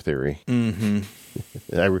the same theory. Mm-hmm.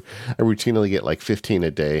 I routinely get like 15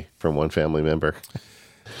 a day from one family member.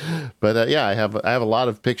 But I have a lot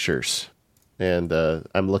of pictures, and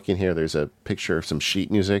I'm looking here. There's a picture of some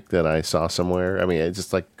sheet music that I saw somewhere. I mean, it's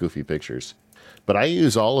just like goofy pictures. But I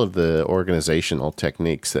use all of the organizational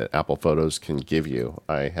techniques that Apple Photos can give you.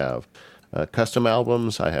 I have custom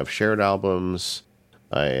albums. I have shared albums.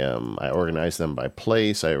 I organize them by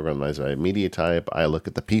place. I organize by media type. I look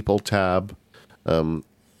at the people tab.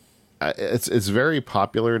 It's very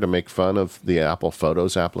popular to make fun of the Apple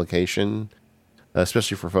Photos application,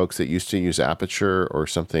 especially for folks that used to use Aperture or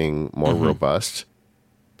something more robust.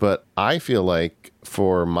 But I feel like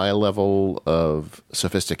for my level of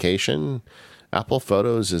sophistication, Apple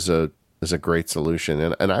Photos is a great solution.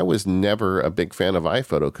 And I was never a big fan of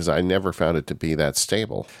iPhoto because I never found it to be that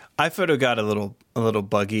stable. iPhoto got a little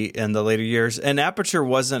buggy in the later years, and Aperture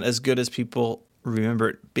wasn't as good as people remember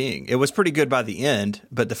it being. It was pretty good by the end,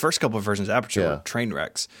 but the first couple of versions of Aperture were train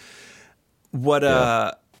wrecks. What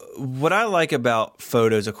I like about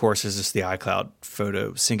Photos, of course, is just the iCloud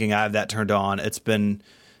photo syncing. I have that turned on. It's been,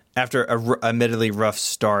 after a admittedly rough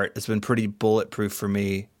start, it's been pretty bulletproof for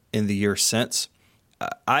me in the years since.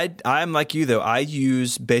 I'm like you, though. I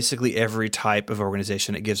use basically every type of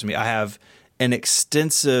organization it gives me. I have an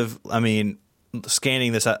extensive,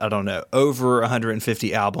 scanning this, I don't know, over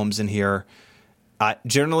 150 albums in here.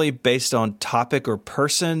 Generally based on topic or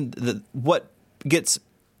person, what gets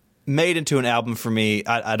made into an album for me,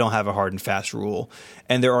 I don't have a hard and fast rule.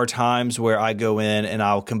 And there are times where I go in and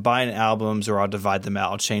I'll combine albums or I'll divide them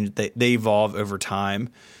out. I'll change. They evolve over time,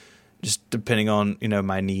 just depending on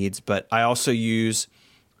my needs. But I also use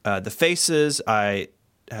the faces. I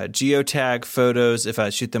geotag photos. If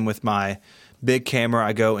I shoot them with my big camera,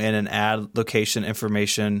 I go in and add location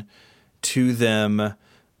information to them.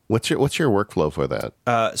 What's your workflow for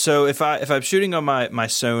that? So if I'm shooting on my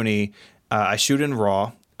Sony, I shoot in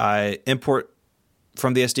RAW. I import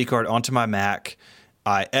from the SD card onto my Mac.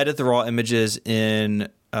 I edit the raw images in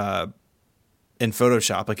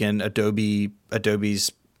Photoshop, like in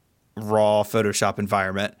Adobe's raw Photoshop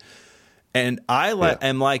environment. And I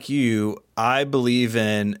am like you. I believe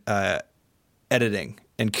in editing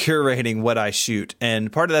and curating what I shoot.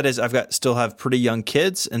 And part of that is still have pretty young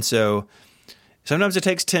kids, and so sometimes it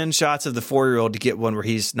takes 10 shots of the 4-year-old to get one where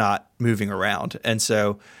he's not moving around. And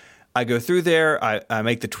so I go through there, I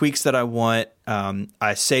make the tweaks that I want,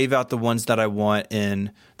 I save out the ones that I want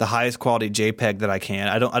in the highest quality JPEG that I can.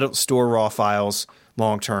 I don't store raw files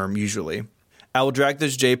long term usually. I will drag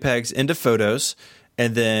those JPEGs into Photos,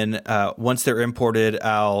 and then once they're imported,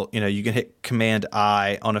 you can hit Command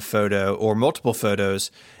I on a photo or multiple photos,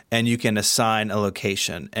 and you can assign a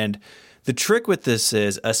location. And the trick with this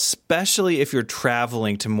is, especially if you're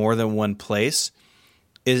traveling to more than one place,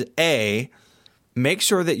 is make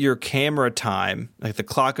sure that your camera time, like the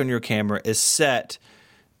clock on your camera, is set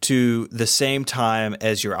to the same time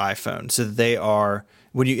as your iPhone. So that they are,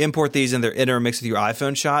 when you import these and they're intermixed with your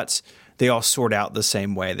iPhone shots, they all sort out the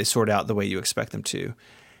same way. They sort out the way you expect them to.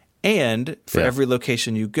 And for every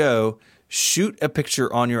location you go, shoot a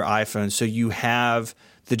picture on your iPhone so you have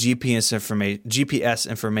the GPS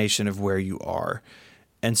information of where you are.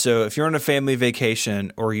 And so if you're on a family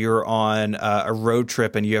vacation or you're on a road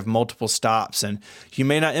trip and you have multiple stops and you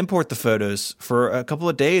may not import the photos for a couple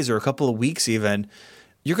of days or a couple of weeks even,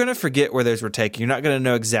 you're going to forget where those were taken. You're not going to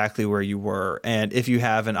know exactly where you were. And if you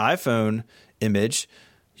have an iPhone image,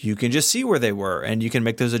 you can just see where they were and you can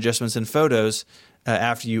make those adjustments in Photos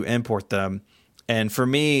after you import them. And for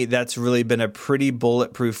me, that's really been a pretty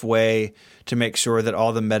bulletproof way to make sure that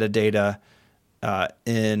all the metadata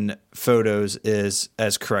in Photos is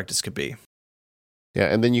as correct as could be. Yeah,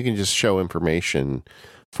 and then you can just show information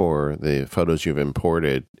for the photos you've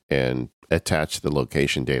imported and attach the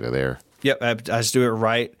location data there. Yep, I just do it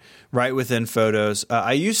right within Photos.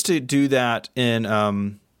 I used to do that in,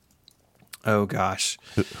 oh gosh.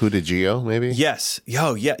 Hudageo, maybe? Yes.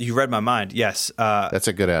 Oh, yeah, you read my mind. Yes. That's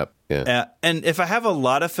a good app. Yeah. And if I have a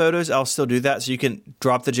lot of photos, I'll still do that. So you can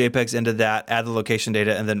drop the JPEGs into that, add the location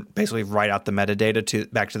data, and then basically write out the metadata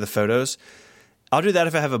back to the photos. I'll do that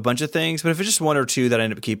if I have a bunch of things, but if it's just one or two that I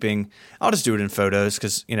end up keeping, I'll just do it in Photos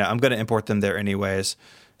because I'm going to import them there anyways.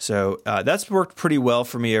 So that's worked pretty well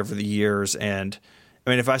for me over the years. And I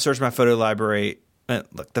mean, if I search my photo library,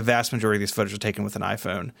 look, the vast majority of these photos are taken with an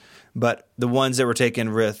iPhone, but the ones that were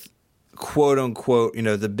taken with quote unquote,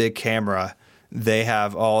 the big camera, they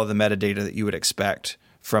have all of the metadata that you would expect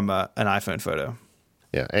from an iPhone photo.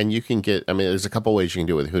 Yeah, and you can get, there's a couple ways you can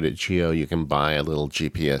do it with Hudageo. You can buy a little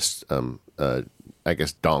GPS,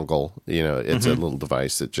 dongle. It's a little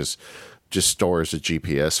device that just stores a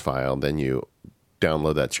GPS file. Then you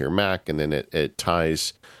download that to your Mac, and then it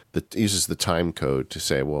uses the time code to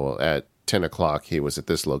say, well, at 10 o'clock, he was at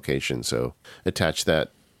this location. So attach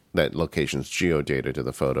that location's geodata to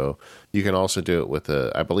the photo. You can also do it with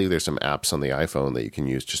I believe there's some apps on the iPhone that you can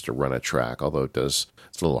use just to run a track, although it's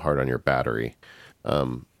a little hard on your battery.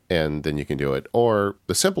 And then you can do it. Or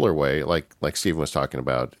the simpler way, like Stephen was talking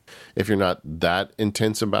about, if you're not that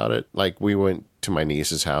intense about it, like we went to my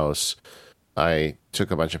niece's house, I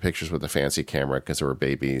took a bunch of pictures with a fancy camera because they were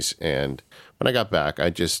babies. And when I got back, I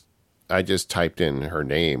just typed in her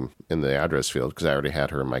name in the address field because I already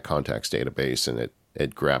had her in my contacts database, and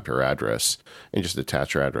it grabbed her address and just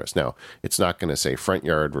attached her address. Now, it's not going to say front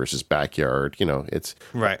yard versus backyard. It's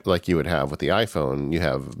right like you would have with the iPhone. You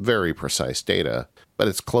have very precise data, but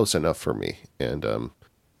it's close enough for me. And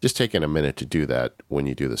just taking a minute to do that when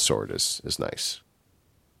you do the sort is nice.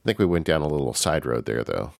 I think we went down a little side road there,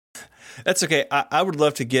 though. That's okay. I would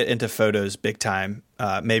love to get into photos big time,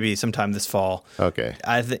 maybe sometime this fall. Okay.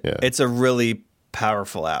 I think it's a really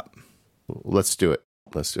powerful app. Let's do it.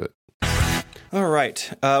 All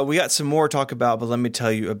right. We got some more to talk about, but let me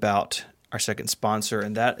tell you about our second sponsor,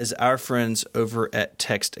 and that is our friends over at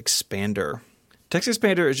Text Expander. Text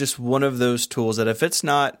Expander is just one of those tools that if it's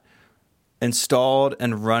not installed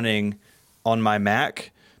and running on my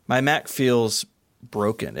Mac feels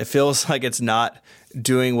broken. It feels like it's not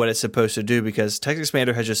doing what it's supposed to do because Text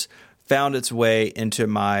Expander has just found its way into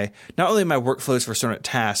not only my workflows for certain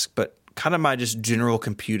tasks, but kind of my just general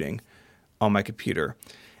computing on my computer.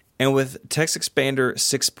 And with Text Expander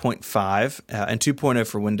 6.5 and 2.0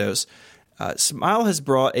 for Windows, Smile has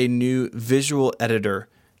brought a new visual editor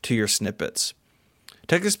to your snippets.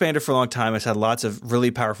 Text Expander for a long time has had lots of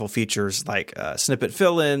really powerful features like snippet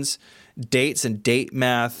fill-ins, dates and date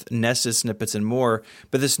math, nested snippets, and more.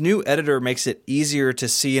 But this new editor makes it easier to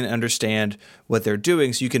see and understand what they're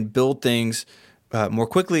doing so you can build things more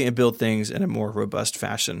quickly and build things in a more robust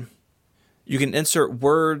fashion. You can insert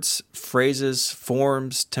words, phrases,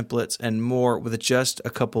 forms, templates, and more with just a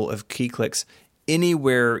couple of key clicks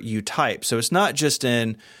anywhere you type. So it's not just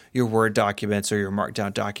in your Word documents or your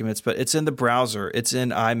Markdown documents, but it's in the browser, it's in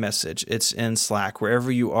iMessage, it's in Slack.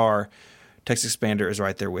 Wherever you are, Text Expander is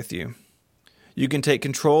right there with you. You can take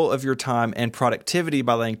control of your time and productivity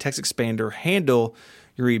by letting Text Expander handle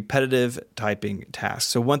your repetitive typing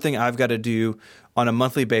tasks. So one thing I've got to do on a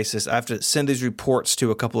monthly basis, I have to send these reports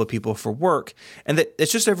to a couple of people for work, and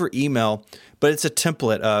it's just over email, but it's a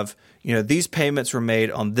template of, these payments were made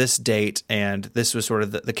on this date, and this was sort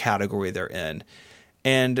of the category they're in.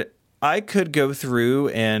 And I could go through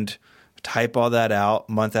and type all that out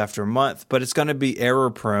month after month, but it's going to be error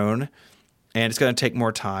prone, and it's going to take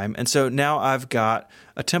more time. And so now I've got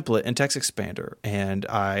a template in Text Expander, and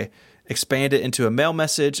I expand it into a mail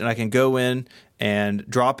message, and I can go in and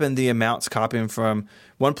drop in the amounts, copy them from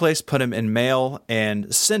one place, put them in mail,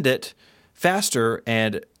 and send it faster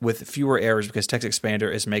and with fewer errors because Text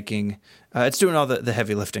Expander is it's doing all the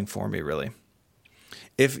heavy lifting for me, really.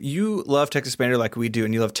 If you love Text Expander like we do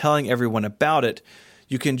and you love telling everyone about it,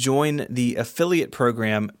 you can join the affiliate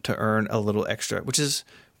program to earn a little extra, which is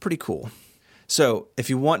pretty cool. So if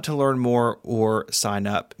you want to learn more or sign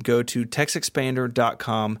up, go to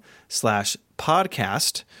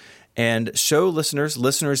textexpander.com/podcast and show listeners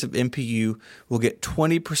of MPU will get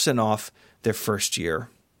 20% off their first year.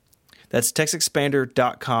 That's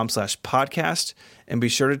textexpander.com/podcast, and be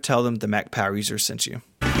sure to tell them the Mac Power Users sent you.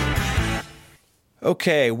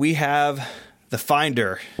 Okay, we have the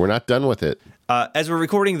Finder. We're not done with it. As we're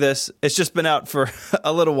recording this, it's just been out for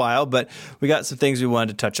a little while, but we got some things we wanted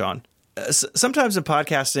to touch on. Sometimes in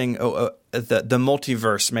podcasting, the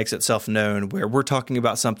multiverse makes itself known where we're talking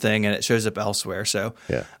about something and it shows up elsewhere. So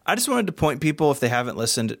I just wanted to point people, if they haven't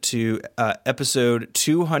listened to episode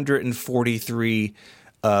 243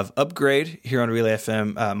 of Upgrade here on Relay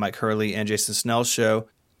FM, Mike Hurley and Jason Snell's show.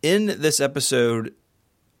 In this episode,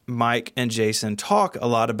 Mike and Jason talk a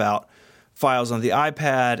lot about files on the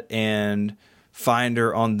iPad and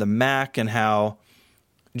Finder on the Mac, and how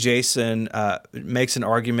Jason makes an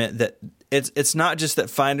argument that it's not just that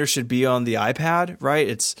Finder should be on the iPad, right?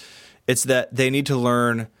 It's that they need to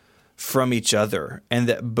learn from each other, and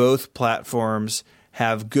that both platforms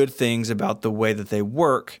have good things about the way that they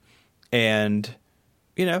work. And,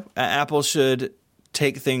 Apple should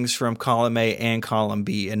take things from column A and column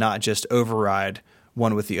B and not just override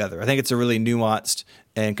one with the other. I think it's a really nuanced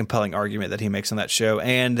and compelling argument that he makes on that show.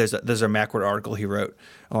 And there's a Macworld article he wrote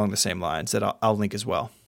along the same lines that I'll link as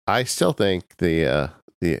well. I still think the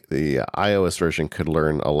iOS version could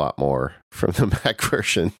learn a lot more from the Mac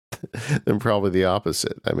version than probably the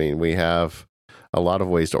opposite. I mean, we have a lot of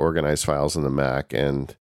ways to organize files in the Mac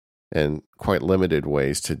and quite limited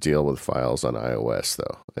ways to deal with files on iOS,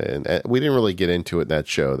 though. And we didn't really get into it in that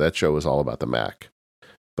show. That show was all about the Mac.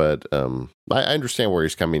 But I understand where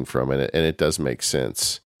he's coming from, and it does make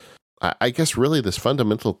sense. I guess really this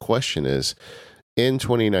fundamental question is, in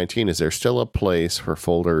 2019, is there still a place for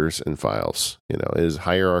folders and files? Is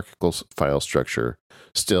hierarchical file structure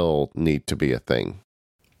still need to be a thing?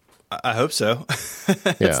 I hope so.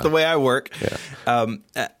 That's the way I work. Yeah.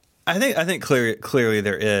 I think clearly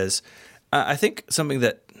there is. I think something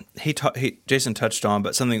that Jason touched on,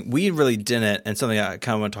 but something we really didn't, and something I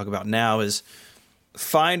kind of want to talk about now is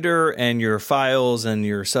Finder and your files and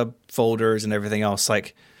your subfolders and everything else,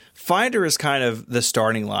 like Finder is kind of the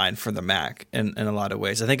starting line for the Mac in a lot of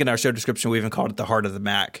ways. I think in our show description, we even called it the heart of the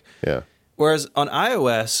Mac. Yeah. Whereas on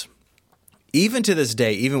iOS, even to this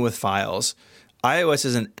day, even with files, iOS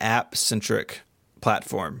is an app-centric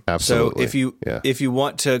platform. Absolutely. So if you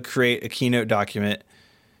want to create a Keynote document,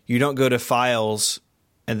 you don't go to Files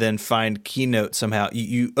and then find Keynote somehow.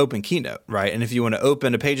 You open Keynote, right? And if you want to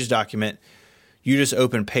open a Pages document, you just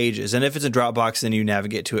open Pages. And if it's a Dropbox, then you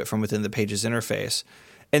navigate to it from within the Pages interface.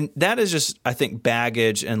 And that is just, I think,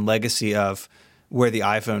 baggage and legacy of where the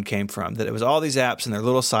iPhone came from, that it was all these apps in their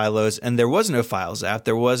little silos, and there was no Files app.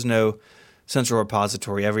 There was no central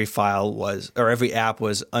repository. Every file was, or every app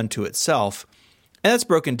was unto itself. And that's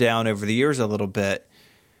broken down over the years a little bit.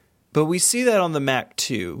 But we see that on the Mac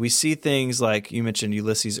too. We see things like, you mentioned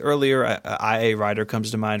Ulysses earlier, IA Writer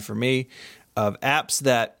comes to mind for me, of apps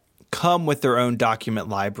that come with their own document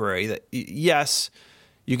library that, yes,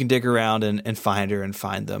 you can dig around in Finder and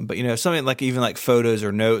find them. But, something like even like Photos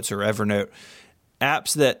or Notes or Evernote,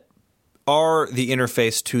 apps that are the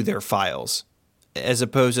interface to their files, as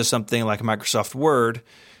opposed to something like Microsoft Word,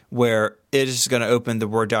 where it is going to open the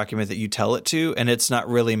Word document that you tell it to, and it's not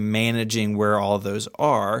really managing where all of those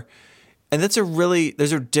are. And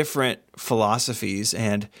those are different philosophies.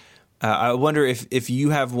 And I wonder if you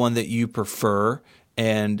have one that you prefer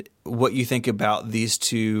and what you think about these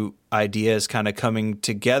two ideas kind of coming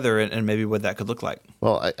together and maybe what that could look like.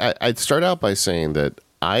 Well, I'd start out by saying that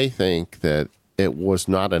I think that it was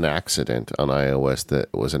not an accident on iOS that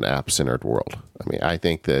it was an app-centered world. I mean, I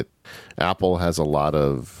think that Apple has a lot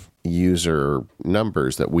of user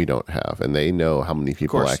numbers that we don't have, and they know how many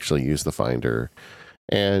people actually use the Finder.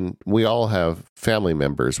 And we all have family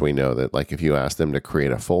members we know that, like, if you ask them to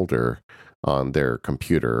create a folder on their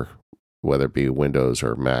computer, whether it be Windows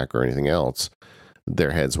or Mac or anything else,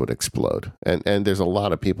 their heads would explode. And there's a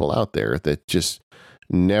lot of people out there that just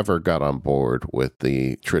never got on board with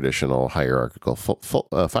the traditional hierarchical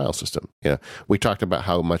file system. We talked about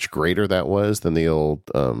how much greater that was than the old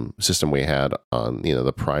system we had on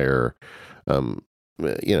the prior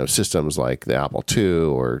systems like the Apple II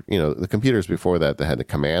or the computers before that had the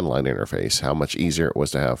command line interface. How much easier it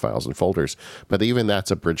was to have files and folders. But even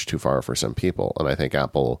that's a bridge too far for some people. And I think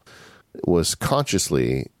Apple was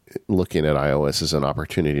consciously looking at iOS as an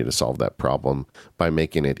opportunity to solve that problem by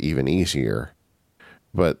making it even easier.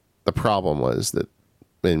 But the problem was that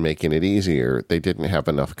in making it easier, they didn't have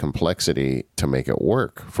enough complexity to make it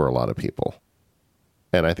work for a lot of people.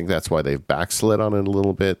 And I think that's why they've backslid on it a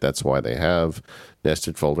little bit. That's why they have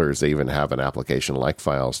nested folders. They even have an application like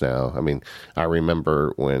Files now. I mean, I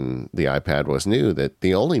remember when the iPad was new that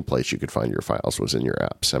the only place you could find your files was in your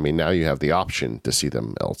apps. I mean, now you have the option to see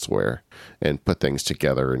them elsewhere and put things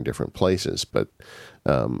together in different places. But,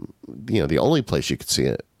 the only place you could see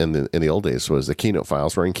it in the old days was the Keynote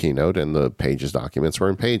files were in Keynote and the Pages documents were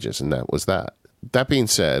in Pages, and that was that. That being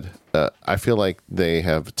said, I feel like they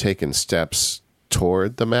have taken steps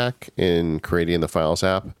toward the Mac in creating the Files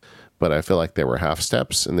app, but I feel like they were half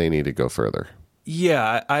steps and they need to go further.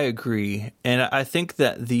 Yeah, I agree. And I think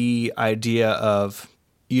that the idea of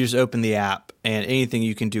you just open the app and anything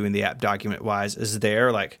you can do in the app document wise is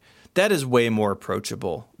there, like that is way more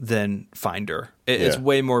approachable than Finder. It's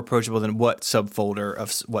way more approachable than what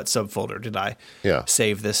subfolder did I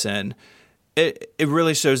save this in. It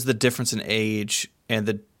really shows the difference in age and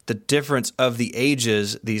the difference of the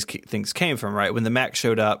ages these things came from, right? When the Mac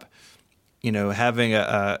showed up, having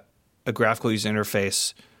a graphical user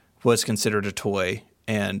interface was considered a toy,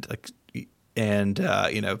 and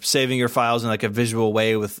saving your files in like a visual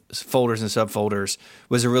way with folders and subfolders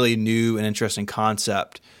was a really new and interesting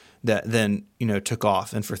concept that then took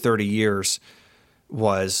off, and for 30 years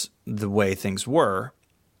was the way things were,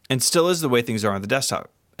 and still is the way things are on the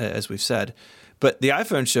desktop, as we've said. But the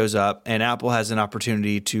iPhone shows up, and Apple has an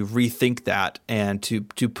opportunity to rethink that and to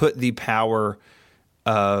put the power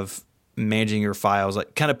of managing your files,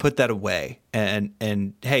 like kind of put that away.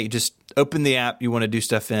 And hey, just open the app you want to do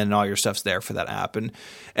stuff in, and all your stuff's there for that app. And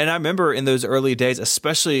I remember in those early days,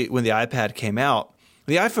 especially when the iPad came out,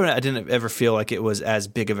 the iPhone, I didn't ever feel like it was as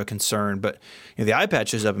big of a concern. But the iPad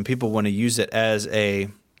shows up, and people want to use it as a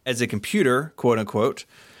computer, quote unquote.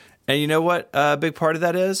 And you know what a big part of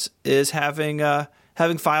that is having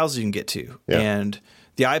files you can get to. Yeah. And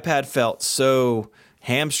the iPad felt so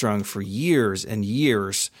hamstrung for years and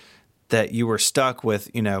years that you were stuck with,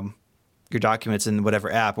 your documents in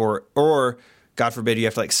whatever app or God forbid you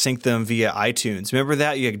have to like sync them via iTunes. Remember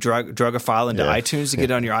that? You drug a file into iTunes to get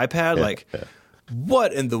it on your iPad?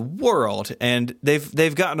 What in the world? And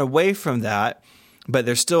they've gotten away from that. but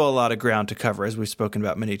there's still a lot of ground to cover, as we've spoken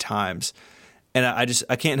about many times. And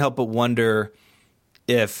I can't help but wonder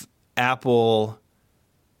if Apple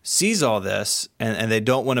sees all this and they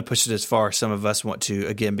don't want to push it as far as some of us want to,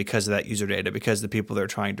 again, because of that user data, because of the people they're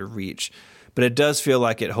trying to reach. But it does feel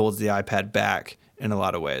like it holds the iPad back in a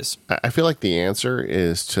lot of ways. I feel like the answer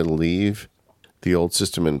is to leave the old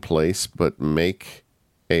system in place, but make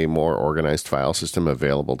a more organized file system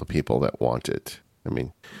available to people that want it. I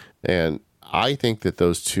mean, and I think that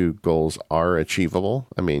those two goals are achievable.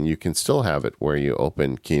 I mean, you can still have it where you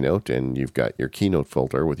open Keynote and you've got your Keynote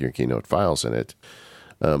folder with your Keynote files in it.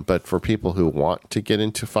 But for people who want to get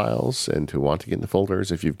into files and who want to get into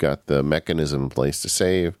folders, if you've got the mechanism in place to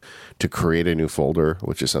save, to create a new folder,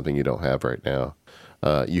 which is something you don't have right now,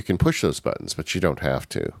 you can push those buttons, but you don't have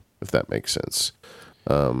to, if that makes sense.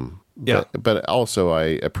 But also I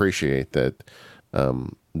appreciate that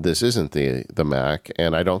this isn't the Mac,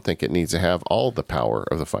 and I don't think it needs to have all the power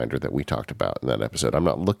of the Finder that we talked about in that episode. I'm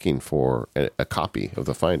not looking for a copy of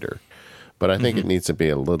the Finder. But I think it needs to be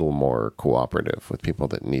a little more cooperative with people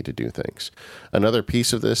that need to do things. Another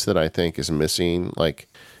piece of this that I think is missing, like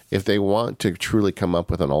if they want to truly come up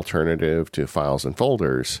with an alternative to files and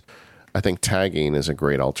folders, I think tagging is a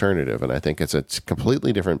great alternative. And I think it's a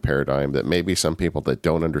completely different paradigm that maybe some people that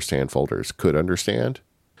don't understand folders could understand.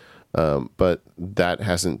 But that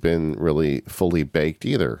hasn't been really fully baked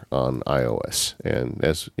either on iOS. And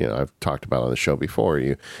as you know, I've talked about on the show before,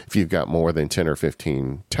 if you've got more than 10 or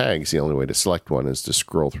 15 tags, the only way to select one is to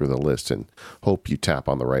scroll through the list and hope you tap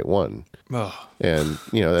on the right one. Oh, and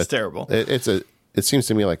you know, that's terrible. It seems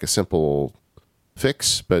to me like a simple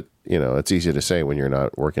fix, but you know, it's easy to say when you're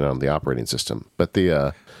not working on the operating system. But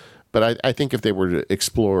I think if they were to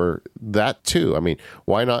explore that too, I mean,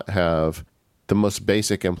 why not have the most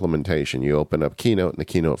basic implementation? You open up Keynote and the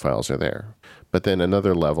Keynote files are there. But then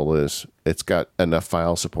another level is it's got enough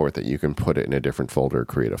file support that you can put it in a different folder,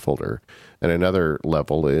 create a folder. And another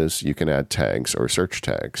level is you can add tags or search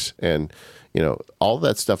tags. And, you know, all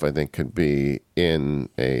that stuff I think could be in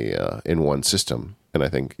one system. And I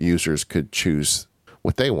think users could choose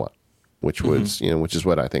what they want, which was, which is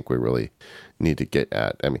what I think we really need to get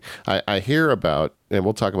at. I mean, I hear about, and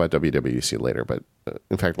we'll talk about WWDC later, but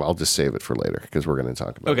in fact, I'll just save it for later because we're going to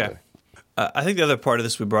talk about it. I think the other part of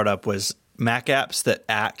this we brought up was Mac apps that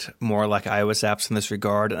act more like iOS apps in this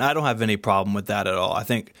regard. And I don't have any problem with that at all. I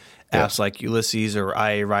think apps like Ulysses or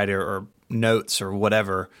IA Writer or Notes or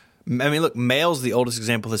whatever. I mean, look, Mail's the oldest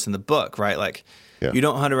example of this in the book, right? Like, you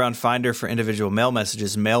don't hunt around Finder for individual mail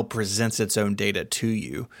messages. Mail presents its own data to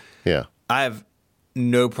you. Yeah. I have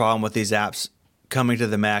no problem with these apps coming to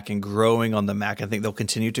the Mac and growing on the Mac. I think they'll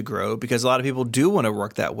continue to grow because a lot of people do want to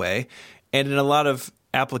work that way. And in a lot of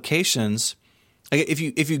applications,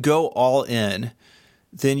 if you go all in,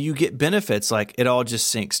 then you get benefits like it all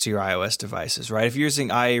just syncs to your iOS devices, right? If you're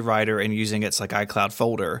using IA Writer and using its like iCloud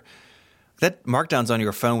folder, that Markdown's on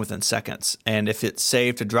your phone within seconds. And if it's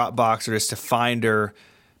saved to Dropbox or just to Finder,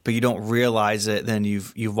 but you don't realize it, then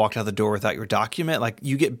you've walked out the door without your document. Like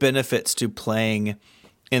you get benefits to playing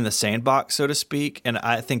in the sandbox, so to speak. And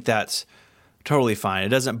I think that's totally fine. It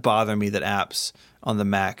doesn't bother me that apps on the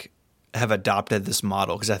Mac have adopted this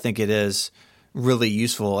model because I think it is really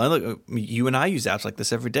useful. And look, you and I use apps like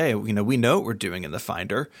this every day. You know, we know what we're doing in the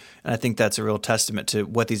Finder. And I think that's a real testament to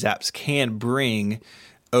what these apps can bring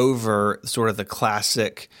over sort of the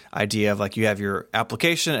classic idea of like you have your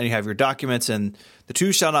application and you have your documents and the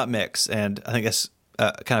two shall not mix. And I think that's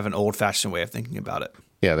kind of an old-fashioned way of thinking about it.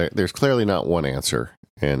 Yeah, there's clearly not one answer.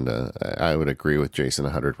 And I would agree with Jason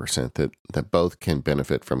 100% that both can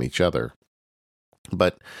benefit from each other.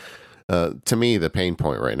 But to me, the pain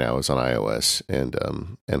point right now is on iOS,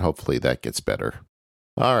 and hopefully that gets better.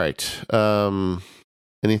 All right.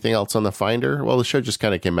 Anything else on the Finder? Well, the show just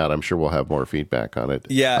kind of came out. I'm sure we'll have more feedback on it.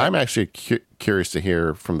 Yeah. I'm actually curious to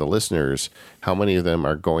hear from the listeners how many of them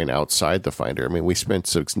are going outside the Finder. I mean, we spent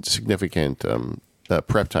significant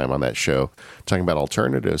prep time on that show talking about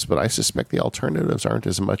alternatives, but I suspect the alternatives aren't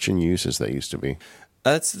as much in use as they used to be.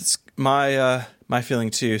 That's my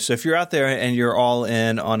feeling too. So if you're out there and you're all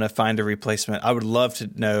in on a Finder replacement, I would love to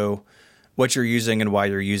know what you're using and why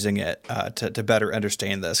you're using it to better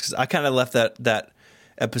understand this. Because I kind of left that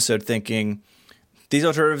episode thinking these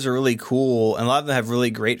alternatives are really cool and a lot of them have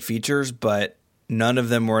really great features, but none of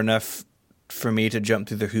them were enough for me to jump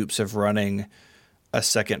through the hoops of running a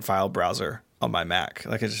second file browser on my Mac.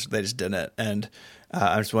 Like they just didn't. And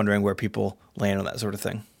I'm just wondering where people land on that sort of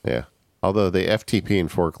thing. Yeah. Although the FTP and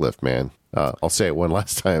forklift, man, I'll say it one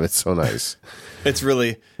last time. It's so nice. It's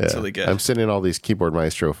really good. I'm sending all these Keyboard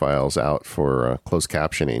Maestro files out for closed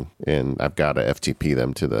captioning, and I've got to FTP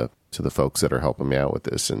them to the to the folks that are helping me out with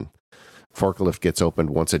this. And Forklift gets opened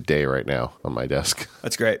once a day right now on my desk.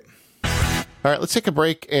 That's great. All right, let's take a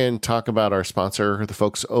break and talk about our sponsor, the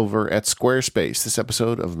folks over at Squarespace. This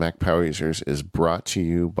episode of Mac Power Users is brought to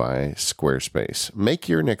you by Squarespace. Make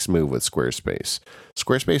your next move with Squarespace.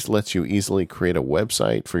 Squarespace lets you easily create a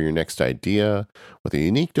website for your next idea with a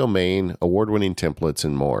unique domain, award-winning templates,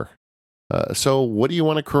 and more. So what do you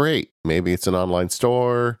want to create? Maybe it's an online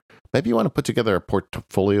store. Maybe you want to put together a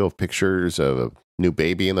portfolio of pictures of a new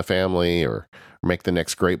baby in the family, or make the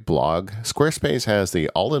next great blog. Squarespace has the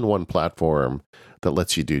all-in-one platform that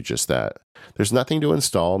lets you do just that. There's nothing to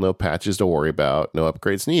install, no patches to worry about, no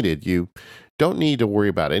upgrades needed. You don't need to worry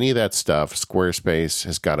about any of that stuff. Squarespace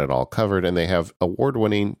has got it all covered, and they have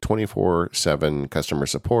award-winning 24/7 customer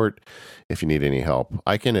support if you need any help.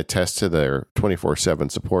 I can attest to their 24/7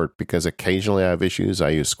 support because occasionally I have issues. I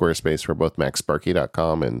use Squarespace for both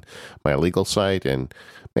MacSparky.com and my legal site, and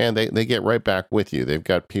man, they get right back with you. They've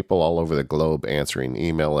got people all over the globe answering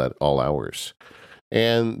email at all hours.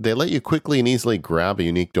 And they let you quickly and easily grab a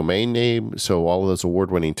unique domain name, so all of those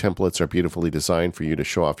award-winning templates are beautifully designed for you to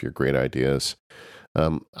show off your great ideas.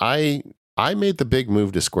 I made the big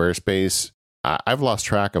move to Squarespace. I've lost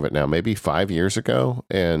track of it now, maybe 5 years ago,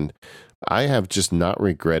 and I have just not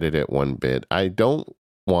regretted it one bit. I don't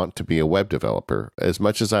want to be a web developer. As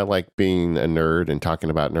much as I like being a nerd and talking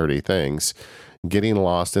about nerdy things, getting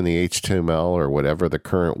lost in the HTML or whatever the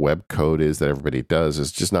current web code is that everybody does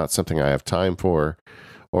is just not something I have time for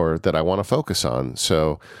or that I want to focus on.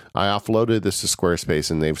 So I offloaded this to Squarespace,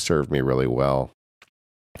 and they've served me really well.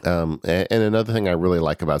 And another thing I really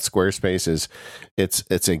like about Squarespace is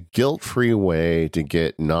it's a guilt-free way to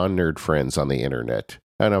get non-nerd friends on the internet.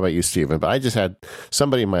 I don't know about you, Stephen, but I just had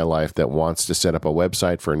somebody in my life that wants to set up a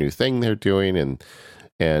website for a new thing they're doing, and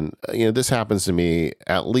this happens to me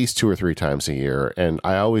at least 2 or 3 times a year. And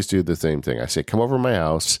I always do the same thing. I say, come over to my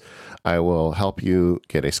house. I will help you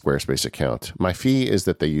get a Squarespace account. My fee is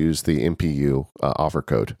that they use the MPU offer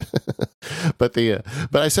code. But I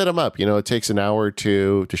set them up. It takes an hour or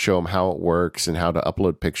two to show them how it works and how to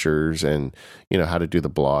upload pictures and, how to do the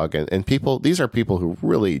blog. And these are people who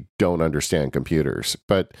really don't understand computers.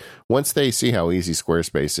 But once they see how easy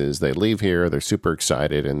Squarespace is, they leave here, they're super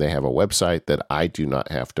excited, and they have a website that I do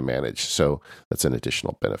not have to manage. So that's an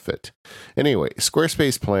additional benefit. Anyway,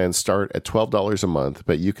 Squarespace plans start at $12 a month,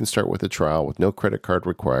 but you can start with a trial with no credit card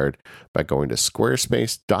required by going to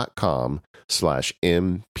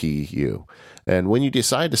squarespace.com/MPU. And when you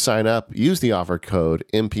decide to sign up, use the offer code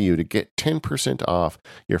MPU to get 10% off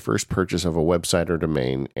your first purchase of a website or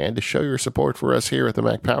domain, and to show your support for us here at the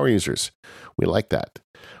Mac Power Users. We like that.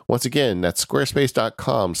 Once again, that's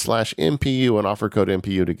squarespace.com/MPU and offer code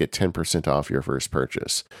MPU to get 10% off your first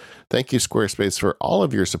purchase. Thank you, Squarespace, for all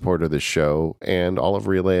of your support of this show and all of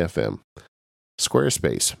Relay FM.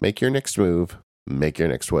 Squarespace, make your next move, make your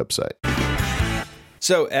next website.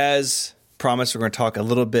 So as promised, we're going to talk a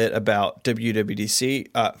little bit about WWDC.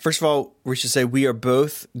 First of all, we should say we are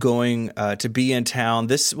both going to be in town.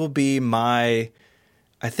 This will be my,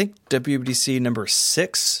 I think, WWDC number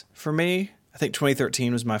 6 for me. I think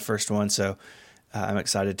 2013 was my first one, so I'm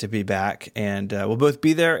excited to be back. And we'll both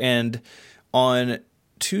be there. And on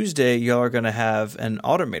Tuesday, y'all are going to have an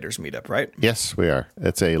Automators meetup, right? Yes, we are.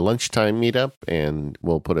 It's a lunchtime meetup, and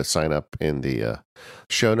we'll put a sign up in the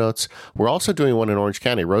show notes. We're also doing one in Orange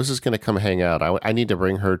County. Rose is going to come hang out. I need to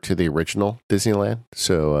bring her to the original Disneyland.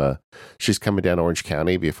 So she's coming down to Orange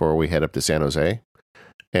County before we head up to San Jose.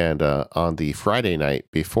 And on the Friday night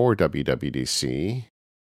before WWDC,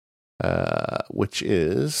 which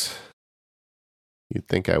is, you'd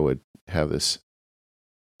think I would have this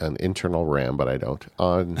an internal RAM, but I don't.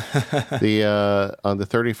 On the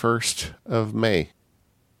 31st of May,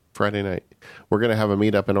 Friday night, we're going to have a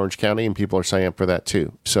meetup in Orange County, and people are signing up for that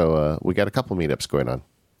too. So we got a couple meetups going on.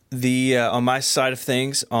 On my side of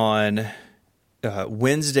things, on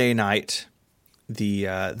Wednesday night, the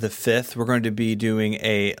 5th, we're going to be doing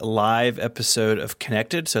a live episode of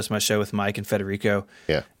Connected. So it's my show with Mike and Federico.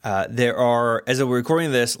 Yeah. There are, as we're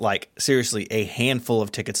recording this, seriously, a handful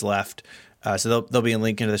of tickets left. So there'll be a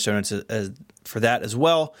link into the show notes for that as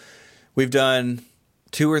well. We've done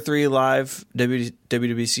 2 or 3 live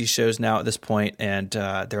WWDC shows now at this point, and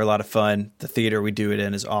they're a lot of fun. The theater we do it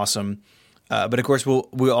in is awesome. But of course,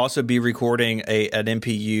 we'll also be recording an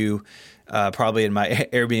MPU probably in my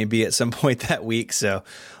Airbnb at some point that week. So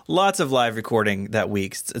lots of live recording that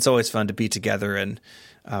week. It's always fun to be together and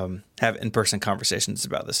have in-person conversations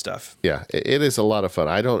about this stuff. Yeah, it is a lot of fun.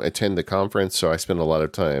 I don't attend the conference, so I spend a lot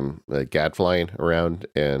of time gadflying around,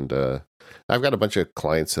 and I've got a bunch of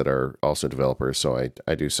clients that are also developers, so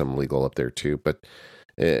I do some legal up there too. But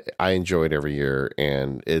I enjoy it every year,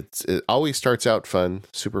 and it always starts out fun,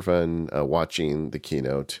 super fun, watching the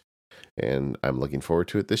keynote. And I'm looking forward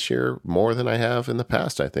to it this year more than I have in the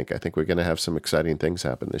past. I think we're going to have some exciting things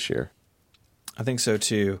happen this year. I think so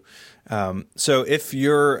too. So if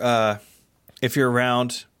you're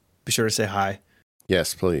around, be sure to say hi.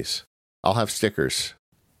 Yes, please. I'll have stickers.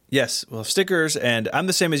 Yes, we'll have stickers, and I'm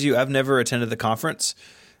the same as you. I've never attended the conference,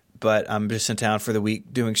 but I'm just in town for the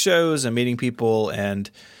week doing shows and meeting people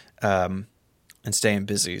and staying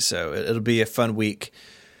busy. So it'll be a fun week.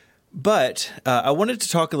 But I wanted to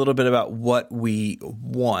talk a little bit about what we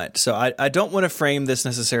want. So I don't want to frame this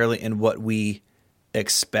necessarily in what we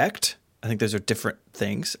expect. I think those are different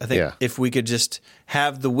things. I think if we could just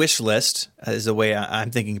have the wish list is the way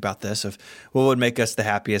I'm thinking about this of what would make us the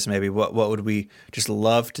happiest, maybe what would we just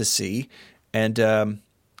love to see. And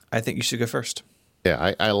I think you should go first.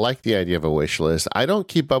 Yeah, I like the idea of a wish list. I don't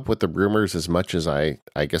keep up with the rumors as much as I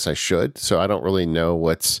guess I should. So I don't really know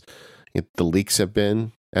what's the leaks have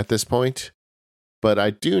been at this point. But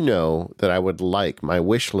I do know that I would like, my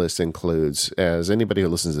wish list includes, as anybody who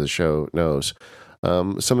listens to the show knows,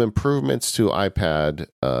 some improvements to iPad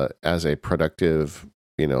as a productive,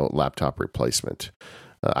 laptop replacement.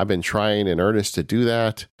 I've been trying in earnest to do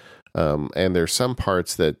that, and there's some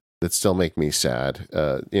parts that still make me sad.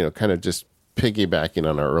 Kind of just piggybacking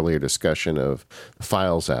on our earlier discussion of the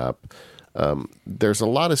Files app. There's a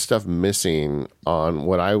lot of stuff missing on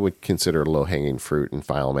what I would consider low-hanging fruit in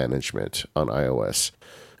file management on iOS.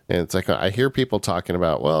 And it's like I hear people talking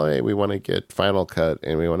about, well, hey, we want to get Final Cut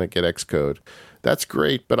and we want to get Xcode. That's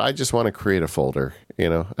great, but I just want to create a folder,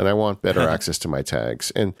 and I want better access to my tags.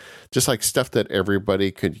 And just like stuff that everybody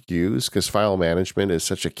could use, because file management is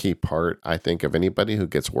such a key part, I think, of anybody who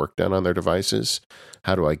gets work done on their devices.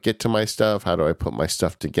 How do I get to my stuff? How do I put my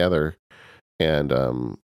stuff together? And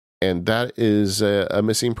that is a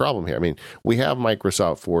missing problem here. I mean, we have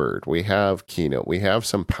Microsoft Word, we have Keynote, we have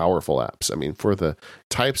some powerful apps. I mean, for the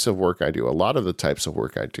types of work I do, a lot of the types of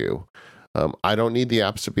work I do, I don't need the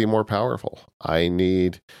apps to be more powerful. I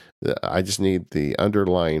just need the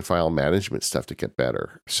underlying file management stuff to get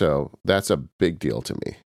better. So that's a big deal to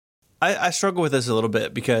me. I struggle with this a little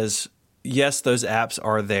bit because, yes, those apps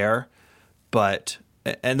are there,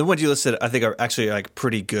 and the ones you listed, I think, are actually like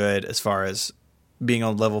pretty good as far as being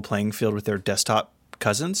on level playing field with their desktop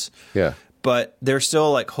cousins. Yeah. But there's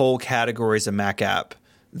still like whole categories of Mac app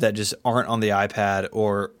that just aren't on the iPad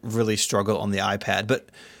or really struggle on the iPad. But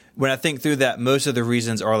when I think through that, most of the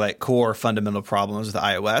reasons are like core fundamental problems with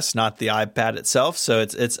iOS, not the iPad itself. So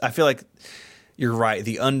it's I feel like you're right.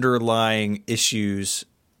 The underlying issues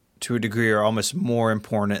to a degree are almost more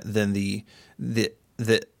important than the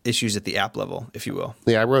issues at the app level, if you will.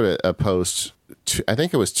 Yeah, I wrote a post, I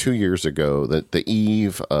think it was 2 years ago, that the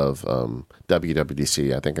eve of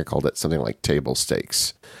WWDC, I think I called it something like table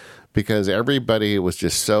stakes, because everybody was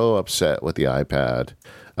just so upset with the iPad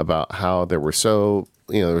about how there were so,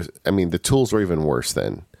 the tools were even worse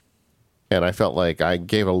then. And I felt like I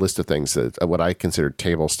gave a list of things that what I considered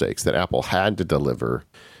table stakes that Apple had to deliver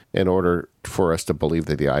in order for us to believe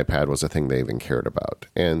that the iPad was a thing they even cared about.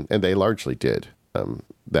 And they largely did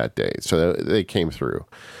that day. So they came through.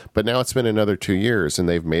 But now it's been another 2 years, and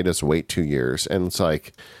they've made us wait 2 years. And it's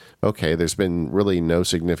like, okay, there's been really no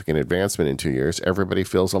significant advancement in 2 years. Everybody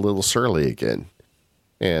feels a little surly again.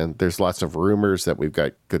 And there's lots of rumors that we've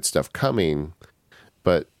got good stuff coming.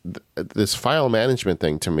 But this file management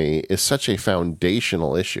thing to me is such a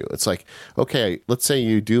foundational issue. It's like, okay, let's say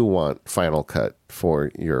you do want Final Cut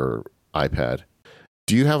for your iPad.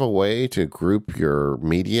 Do you have a way to group your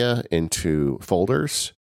media into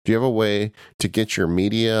folders? Do you have a way to get your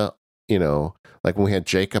media, like when we had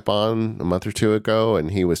Jacob on a month or two ago, and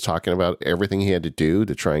he was talking about everything he had to do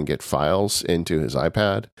to try and get files into his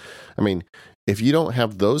iPad? I mean, if you don't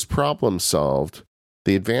have those problems solved,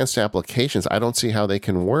 the advanced applications, I don't see how they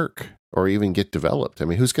can work or even get developed. I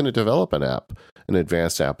mean, who's going to develop an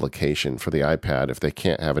advanced application for the iPad if they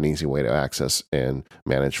can't have an easy way to access and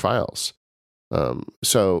manage files?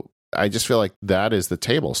 So I just feel like that is the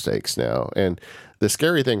table stakes now. And the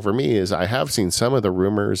scary thing for me is I have seen some of the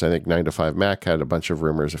rumors. I think 9to5Mac had a bunch of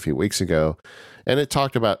rumors a few weeks ago, and it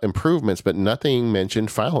talked about improvements, but nothing mentioned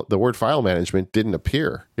the word file management didn't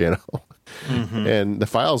appear, Mm-hmm. And the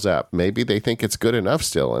Files app, maybe they think it's good enough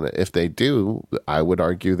still. And if they do, I would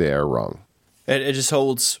argue they are wrong. It just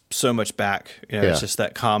holds so much back. It's just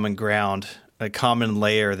that common ground, a common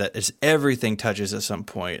layer that is everything touches at some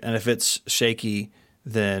point. And if it's shaky,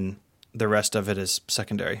 then the rest of it is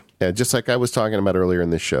secondary. Yeah, just like I was talking about earlier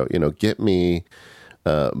in this show, get me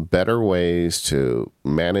better ways to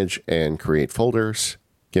manage and create folders.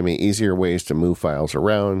 Give me easier ways to move files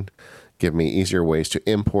around. Give me easier ways to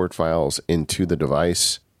import files into the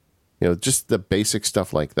device. Just the basic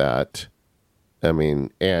stuff like that. I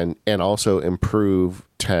mean, and also improve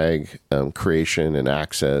tag creation and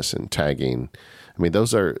access and tagging. I mean,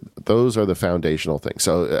 those are the foundational things.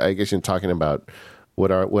 So I guess you're talking about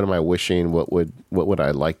what am I wishing? What would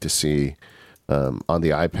I like to see on the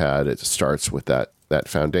iPad? It starts with that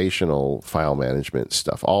foundational file management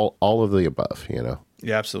stuff. All of the above.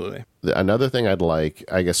 Yeah, absolutely. Another thing I'd like,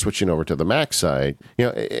 I guess, switching over to the Mac side,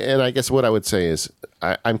 and I guess what I would say is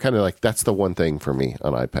I'm kind of like, that's the one thing for me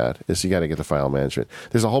on iPad is you got to get the file management.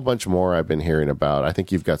 There's a whole bunch more I've been hearing about. I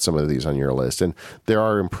think you've got some of these on your list, and there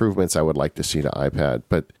are improvements I would like to see to iPad,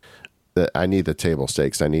 but I need the table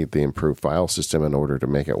stakes. I need the improved file system in order to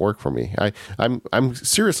make it work for me. I'm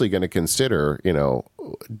seriously going to consider,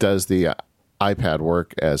 does the iPad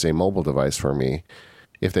work as a mobile device for me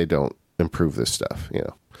if they don't improve this stuff,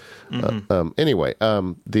 Anyway,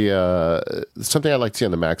 the something I'd like to see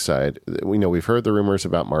on the Mac side, we've heard the rumors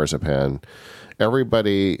about Marzipan.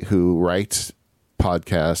 Everybody who writes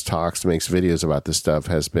podcasts, talks, makes videos about this stuff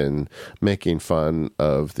has been making fun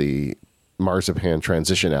of the Marzipan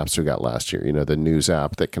transition apps we got last year. The news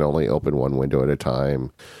app that can only open one window at a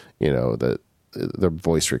time, the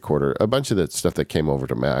voice recorder, a bunch of that stuff that came over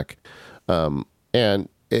to Mac. And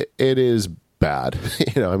it is bad.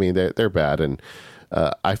 I mean, they're bad. And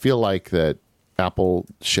I feel like that Apple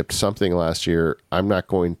shipped something last year. I'm not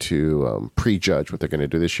going to prejudge what they're going to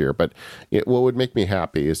do this year, but what would make me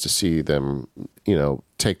happy is to see them,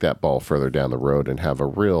 take that ball further down the road and have a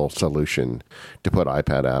real solution to put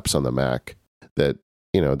iPad apps on the Mac that,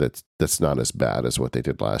 that's not as bad as what they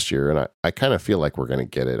did last year. And I kind of feel like we're going to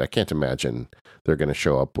get it. I can't imagine they're going to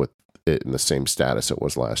show up with it in the same status it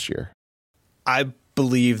was last year. I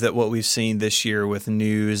believe that what we've seen this year with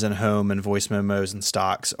news and home and voice memos and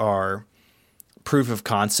stocks are proof of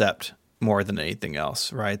concept more than anything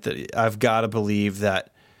else, right? That I've got to believe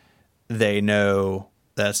that they know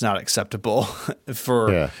that it's not acceptable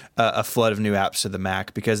for a flood of new apps to the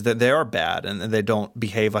Mac because they are bad and they don't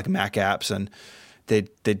behave like Mac apps and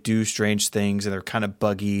they do strange things and they're kind of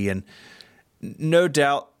buggy. And no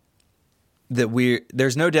doubt that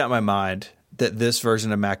there's no doubt in my mind that this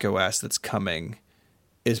version of macOS that's coming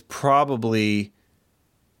is probably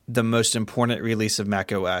the most important release of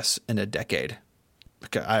macOS in a decade.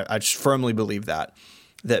 I just firmly believe that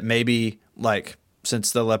maybe like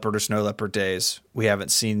since the Leopard or Snow Leopard days, we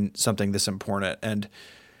haven't seen something this important. And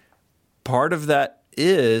part of that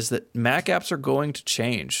is that Mac apps are going to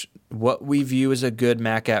change. What we view as a good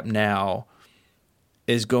Mac app now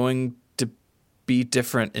is going to be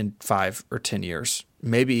different in 5 or 10 years,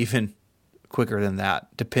 maybe even quicker than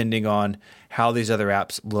that, depending on how these other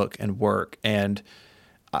apps look and work. And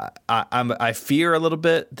I fear a little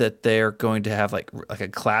bit that they're going to have like a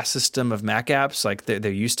class system of Mac apps like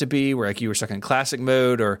there used to be, where like you were stuck in classic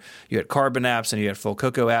mode, or you had Carbon apps and you had full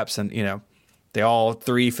Cocoa apps, and they all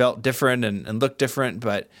three felt different and looked different.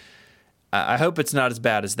 But I hope it's not as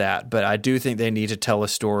bad as that. But I do think they need to tell a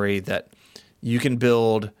story that you can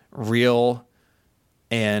build real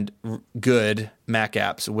and good Mac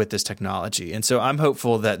apps with this technology. And so I'm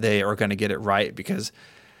hopeful that they are going to get it right, because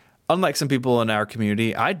unlike some people in our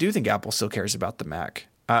community, I do think Apple still cares about the Mac.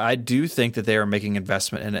 I do think that they are making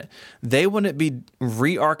investment in it. They wouldn't be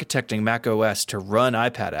re-architecting Mac OS to run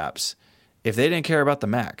iPad apps if they didn't care about the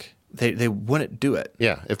Mac. They wouldn't do it.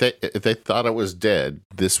 Yeah, if they thought it was dead,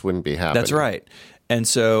 this wouldn't be happening. That's right. And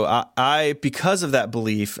so I because of that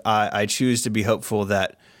belief, I choose to be hopeful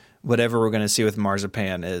that whatever we're going to see with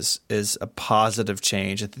Marzipan is a positive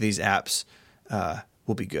change, that these apps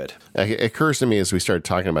will be good. It occurs to me as we started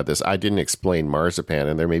talking about this, I didn't explain Marzipan,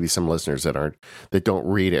 and there may be some listeners that don't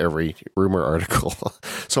read every rumor article.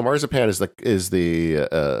 So Marzipan is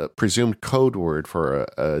the presumed code word for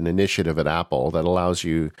an initiative at Apple that allows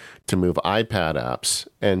you to move iPad apps,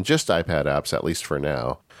 and just iPad apps, at least for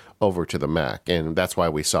now, over to the Mac. And that's why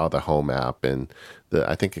we saw the Home app and the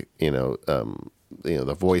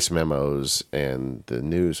voice memos and the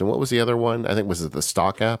news. And what was the other one? I think was it the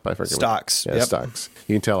Stock app? I forget. Stocks. Yeah, yep. Stocks.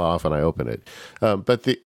 You can tell how often I open it. But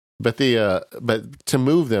to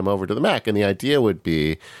move them over to the Mac, and the idea would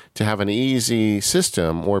be to have an easy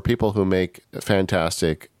system where people who make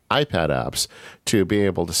fantastic iPad apps to be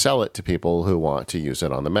able to sell it to people who want to use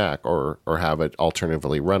it on the Mac or have it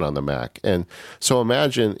alternatively run on the Mac. And so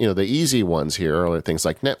imagine, the easy ones here are things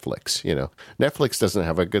like Netflix. Netflix doesn't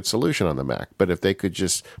have a good solution on the Mac, but if they could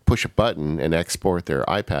just push a button and export their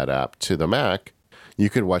iPad app to the Mac, you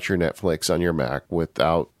could watch your Netflix on your Mac with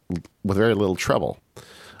very little trouble.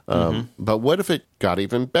 But what if it got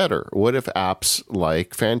even better? What if apps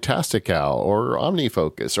like Fantastical or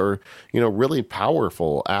OmniFocus or, really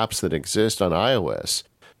powerful apps that exist on iOS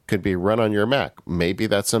could be run on your Mac? Maybe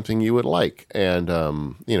that's something you would like. And,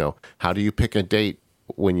 how do you pick a date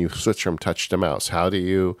when you switch from touch to mouse? Do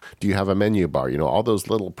you have a menu bar? All those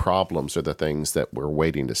little problems are the things that we're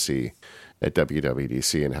waiting to see at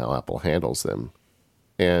WWDC and how Apple handles them.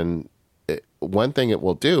 And one thing it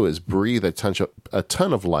will do is breathe a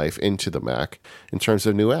ton of life into the Mac in terms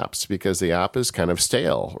of new apps, because the app is kind of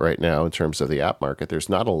stale right now in terms of the app market. There's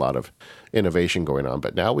not a lot of innovation going on,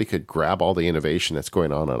 but now we could grab all the innovation that's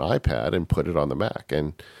going on iPad and put it on the Mac.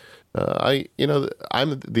 And I'm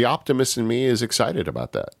the optimist in me is excited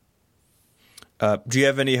about that. Do you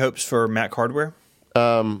have any hopes for Mac hardware?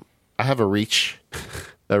 I have a Reach.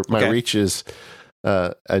 My Reach is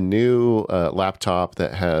a new laptop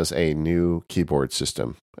that has a new keyboard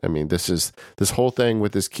system. I mean, this whole thing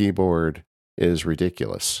with this keyboard is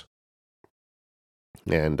ridiculous,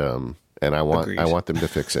 and I want them to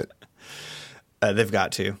fix it. They've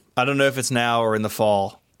got to. I don't know if it's now or in the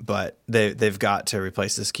fall, but they've got to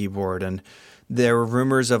replace this keyboard. And there were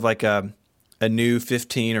rumors of like a new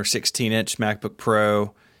 15 or 16 inch MacBook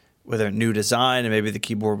Pro with a new design, and maybe the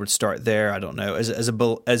keyboard would start there. I don't know. As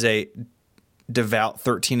a devout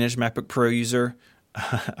 13-inch MacBook Pro user,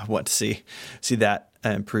 I want to see that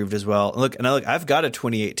improved as well. Look, I've got a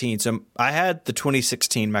 2018. So I had the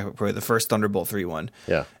 2016 MacBook Pro, the first Thunderbolt 3 one.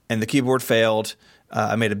 Yeah. And the keyboard failed.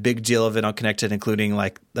 I made a big deal of it on Connected, including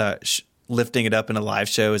like lifting it up in a live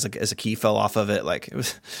show as a key fell off of it. Like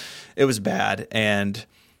it was bad. And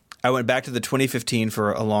I went back to the 2015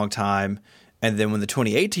 for a long time. And then when the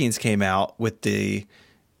 2018s came out with the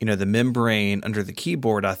membrane under the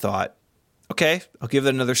keyboard, I thought, okay, I'll give it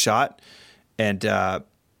another shot. And I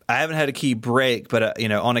haven't had a key break, but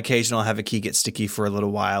on occasion I'll have a key get sticky for a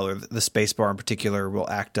little while, or the space bar in particular will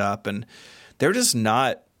act up, and they're just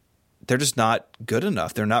not good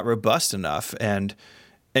enough. They're not robust enough, and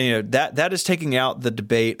that is taking out the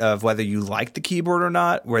debate of whether you like the keyboard or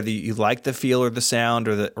not, whether you like the feel or the sound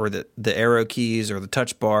or the arrow keys or the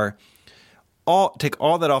touch bar. Take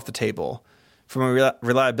all that off the table. From a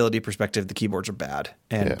reliability perspective, the keyboards are bad,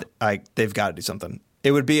 and they've got to do something.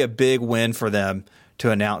 It would be a big win for them to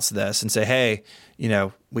announce this and say, hey,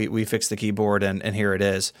 we fixed the keyboard and here it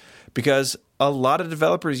is. Because a lot of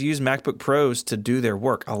developers use MacBook Pros to do their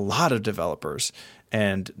work, a lot of developers.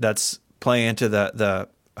 And that's playing into the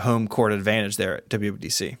home court advantage there at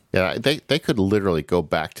WWDC. Yeah, they could literally go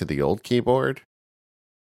back to the old keyboard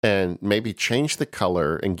and maybe change the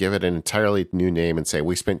color and give it an entirely new name and say,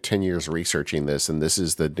 we spent 10 years researching this, and this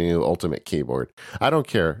is the new ultimate keyboard. I don't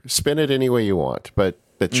care. Spin it any way you want, but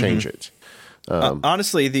change it.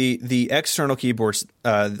 Honestly, the external keyboards,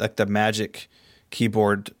 like the Magic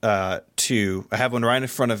Keyboard 2, I have one right in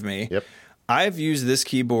front of me. Yep. I've used this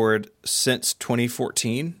keyboard since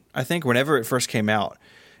 2014, I think, whenever it first came out.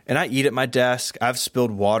 And I eat at my desk. I've spilled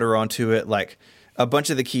water onto it. Like, a bunch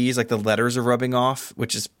of the keys, like the letters are rubbing off,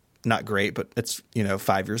 which is not great, but it's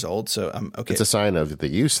 5 years old, so I'm okay. It's a sign of the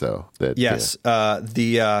use, though. Yes,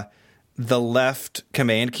 the left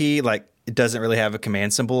command key, like it doesn't really have a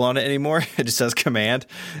command symbol on it anymore. It just says command.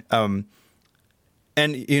 And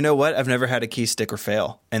you know what? I've never had a key stick or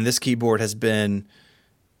fail, and this keyboard has been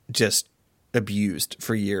just abused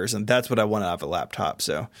for years, and that's what I want out of a laptop.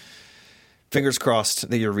 So, fingers crossed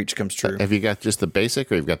that your Reach comes true. Have you got just the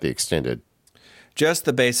basic, or you've got the extended? Just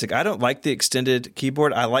the basic. I don't like the extended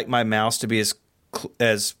keyboard. I like my mouse to be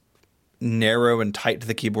as narrow and tight to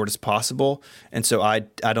the keyboard as possible, and so I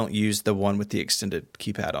don't use the one with the extended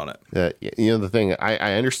keypad on it. The thing,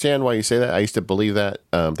 I understand why you say that. I used to believe that.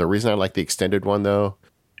 The reason I like the extended one, though,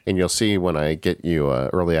 and you'll see when I get you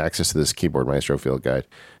early access to this Keyboard Maestro Field Guide,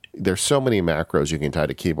 there's so many macros you can tie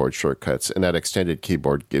to keyboard shortcuts, and that extended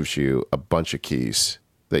keyboard gives you a bunch of keys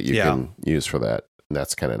that you can use for that, and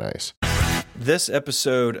that's kind of nice. This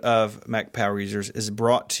episode of Mac Power Users is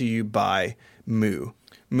brought to you by Moo.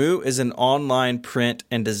 Moo is an online print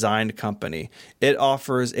and design company. It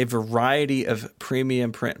offers a variety of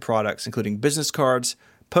premium print products, including business cards,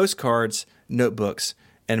 postcards, notebooks,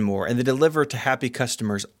 and more, and they deliver to happy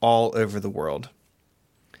customers all over the world.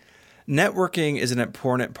 Networking is an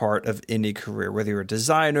important part of any career, whether you're a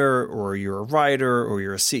designer or you're a writer or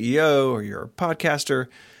you're a CEO or you're a podcaster.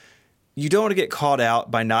 You don't want to get caught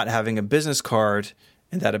out by not having a business card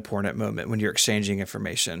in that important moment when you're exchanging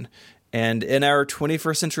information. And in our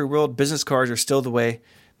 21st century world, business cards are still the way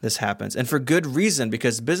this happens. And for good reason,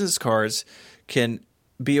 because business cards can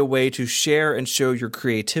be a way to share and show your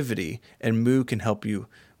creativity. And Moo can help you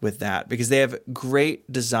with that because they have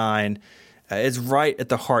great design It's right at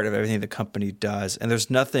the heart of everything the company does, and there's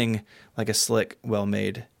nothing like a slick,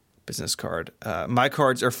 well-made business card. My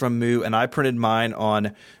cards are from Moo, and I printed mine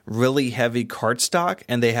on really heavy cardstock,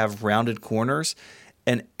 and they have rounded corners.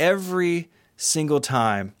 And every single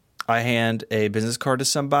time I hand a business card to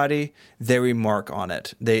somebody, they remark on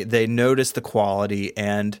it. They notice the quality,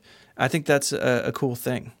 and I think that's a cool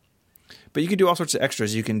thing. But you can do all sorts of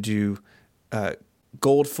extras. You can do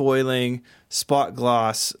gold foiling, spot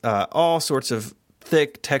gloss, all sorts of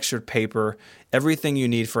thick textured paper, everything you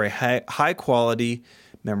need for a high quality,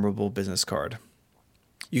 memorable business card.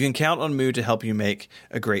 You can count on Moo to help you make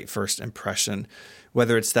a great first impression,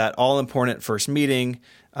 whether it's that all important first meeting,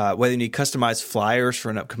 whether you need customized flyers for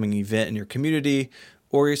an upcoming event in your community,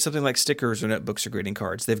 or something like stickers or notebooks or greeting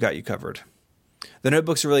cards. They've got you covered. The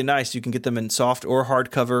notebooks are really nice. You can get them in soft or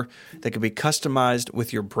hardcover. They can be customized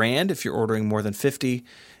with your brand if you're ordering more than 50,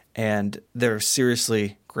 and they're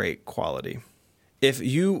seriously great quality. If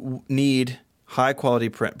you need high-quality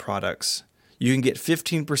print products, you can get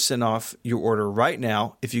 15% off your order right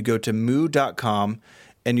now if you go to moo.com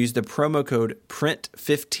and use the promo code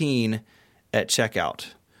PRINT15 at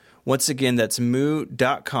checkout. Once again, that's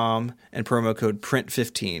moo.com and promo code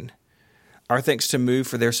PRINT15. Our thanks to Moo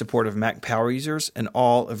for their support of Mac Power users and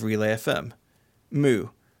all of Relay FM. Moo,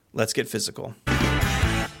 let's get physical.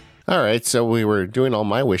 All right, so we were doing all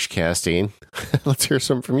my wish casting. Let's hear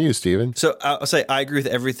some from you, Stephen. So I'll say I agree with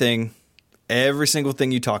everything. Every single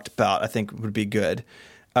thing you talked about, I think would be good.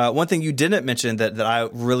 One thing you didn't mention that I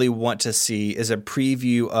really want to see is a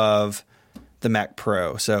preview of the Mac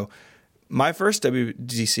Pro. So my first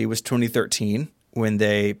WWDC was 2013 when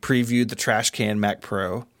they previewed the trash can Mac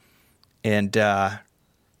Pro. And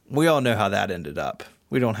we all know how that ended up.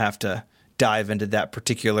 We don't have to dive into that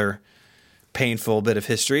particular painful bit of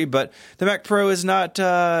history, but the Mac Pro is not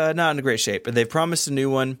in great shape. And they've promised a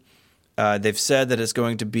new one. They've said that it's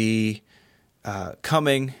going to be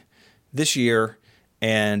coming this year,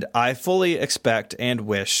 and I fully expect and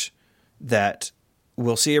wish that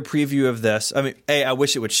we'll see a preview of this. I mean, I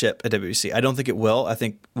wish it would ship at WWDC. I don't think it will. I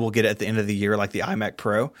think we'll get it at the end of the year like the iMac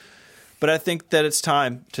Pro. But I think that it's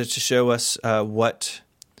time to show us what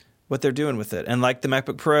they're doing with it. And like the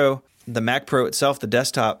MacBook Pro, the Mac Pro itself, the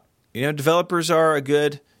desktop, developers are a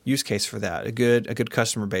good use case for that, a good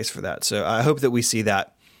customer base for that. So I hope that we see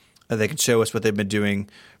that. They can show us what they've been doing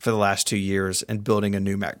for the last 2 years and building a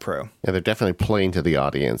new Mac Pro. Yeah, they're definitely playing to the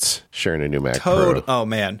audience, sharing a new Mac Pro. Oh,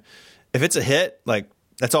 man. If it's a hit,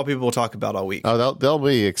 that's all people will talk about all week. Oh, they'll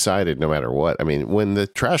be excited no matter what. I mean, when the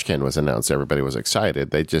trash can was announced, everybody was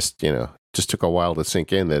excited. They just took a while to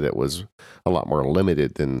sink in that it was a lot more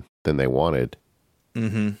limited than they wanted.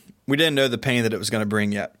 Mm-hmm. We didn't know the pain that it was going to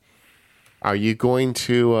bring yet. Are you going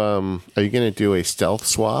to do a stealth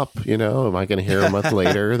swap? Am I going to hear a month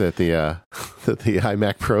later that the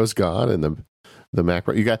iMac Pro's gone and the Mac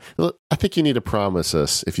Pro? I think you need to promise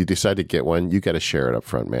us if you decide to get one, you got to share it up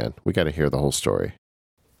front, man. We got to hear the whole story.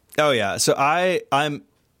 Oh yeah, so I'm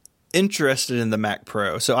interested in the Mac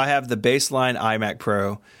Pro. So I have the baseline iMac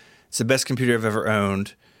Pro. It's the best computer I've ever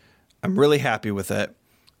owned. I'm really happy with it.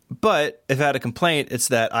 But if I had a complaint, it's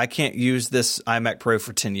that I can't use this iMac Pro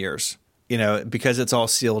for 10 years. Because it's all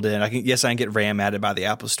sealed in. I can get RAM added by the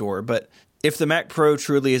Apple Store, but if the Mac Pro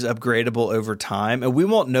truly is upgradable over time, and we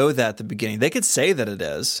won't know that at the beginning. They could say that it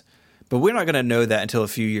is, but we're not going to know that until a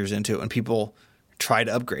few years into it when people try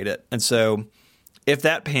to upgrade it. And so if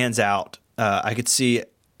that pans out, I could see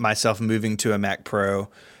myself moving to a Mac Pro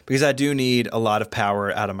because I do need a lot of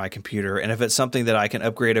power out of my computer. And if it's something that I can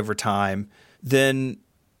upgrade over time, then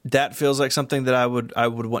that feels like something that I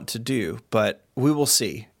would want to do, but we will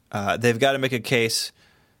see. They've got to make a case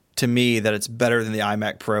to me that it's better than the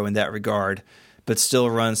iMac Pro in that regard, but still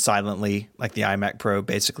runs silently like the iMac Pro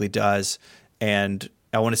basically does. And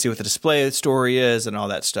I want to see what the display story is and all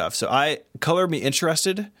that stuff. So color me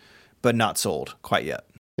interested, but not sold quite yet.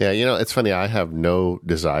 Yeah, it's funny. I have no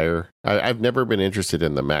desire. I've never been interested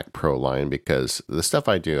in the Mac Pro line because the stuff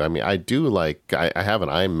I do, I do I have an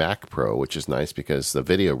iMac Pro, which is nice because the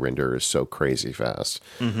video render is so crazy fast.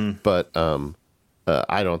 Mm-hmm. But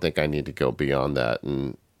I don't think I need to go beyond that.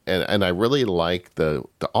 And I really like the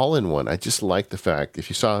all-in-one. I just like the fact, if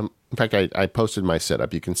you saw, in fact, I posted my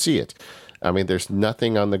setup. You can see it. There's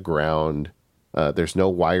nothing on the ground. There's no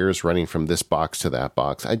wires running from this box to that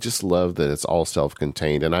box. I just love that it's all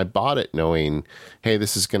self-contained. And I bought it knowing, hey,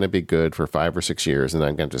 this is going to be good for 5 or 6 years, and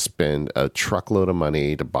I'm going to spend a truckload of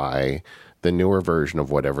money to buy the newer version of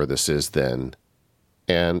whatever this is then.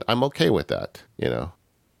 And I'm okay with that,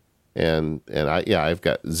 And I've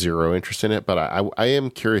got zero interest in it, but I am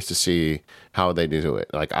curious to see how they do it.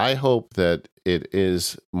 I hope that it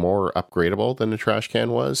is more upgradable than the trash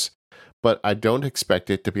can was, but I don't expect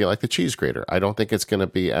it to be like the cheese grater. I don't think it's going to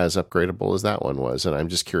be as upgradable as that one was, and I'm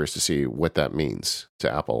just curious to see what that means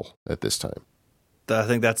to Apple at this time. I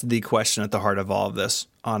think that's the question at the heart of all of this,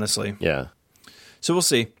 honestly. Yeah. So we'll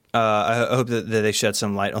see. I hope that they shed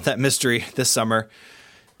some light on that mystery this summer.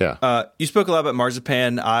 Yeah. You spoke a lot about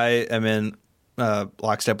marzipan. I am in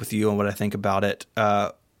lockstep with you on what I think about it.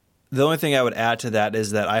 The only thing I would add to that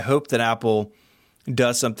is that I hope that Apple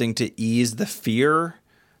does something to ease the fear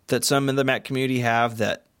that some in the Mac community have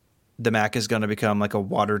that the Mac is going to become like a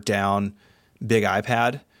watered down big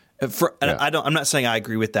iPad. I'm not saying I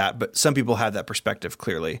agree with that, but some people have that perspective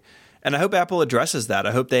clearly. And I hope Apple addresses that.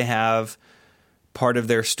 I hope they have part of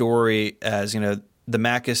their story as, the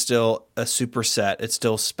Mac is still a superset. It's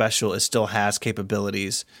still special. It still has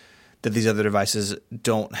capabilities that these other devices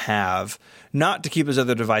don't have. Not to keep those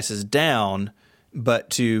other devices down, but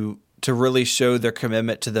to really show their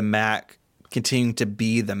commitment to the Mac continuing to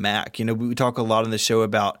be the Mac. We talk a lot on the show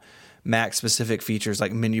about Mac-specific features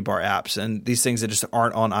like menu bar apps and these things that just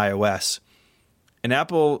aren't on iOS. And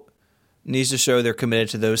Apple needs to show they're committed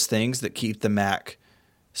to those things that keep the Mac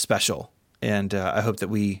special. And I hope that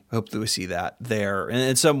we see that there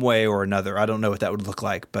in some way or another. I don't know what that would look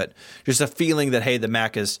like, but just a feeling that, hey, the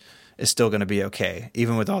Mac is still going to be okay,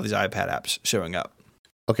 even with all these iPad apps showing up.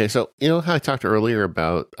 Okay, so how I talked earlier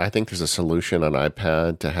about, I think there's a solution on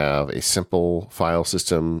iPad to have a simple file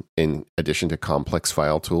system in addition to complex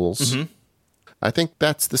file tools. Mm-hmm. I think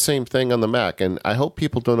that's the same thing on the Mac, and I hope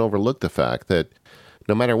people don't overlook the fact that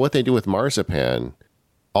no matter what they do with Marzipan,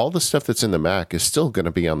 all the stuff that's in the Mac is still going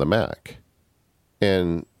to be on the Mac.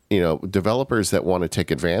 And, developers that want to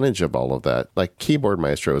take advantage of all of that, like Keyboard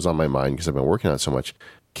Maestro is on my mind because I've been working on it so much.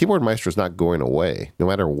 Keyboard Maestro is not going away, no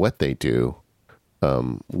matter what they do.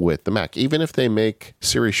 With the Mac, even if they make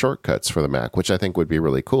Siri shortcuts for the Mac, which I think would be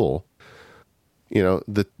really cool,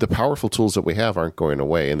 the powerful tools that we have aren't going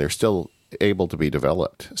away and they're still able to be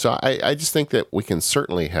developed. So I just think that we can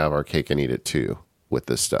certainly have our cake and eat it too with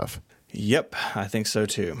this stuff. Yep, I think so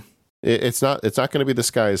too. It's not going to be the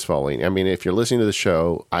sky is falling. I mean, if you're listening to the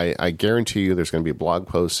show, I guarantee you there's going to be blog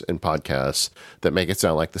posts and podcasts that make it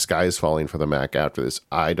sound like the sky is falling for the Mac after this.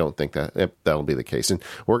 I don't think that'll be the case. And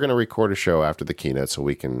we're going to record a show after the keynote so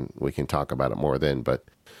we can talk about it more then. But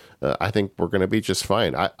I think we're going to be just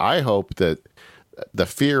fine. I hope that the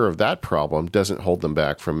fear of that problem doesn't hold them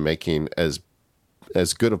back from making as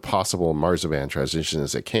good a possible Marzipan transition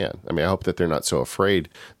as they can. I mean, I hope that they're not so afraid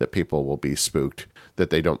that people will be spooked that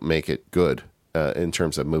they don't make it good in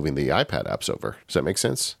terms of moving the iPad apps over. Does that make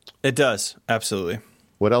sense? It does. Absolutely.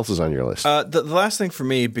 What else is on your list? The last thing for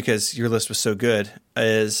me, because your list was so good,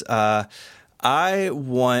 is I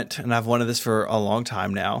want, and I've wanted this for a long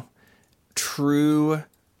time now, true,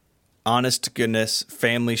 honest to goodness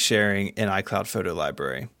family sharing in iCloud Photo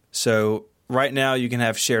Library. So right now you can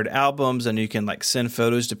have shared albums and you can send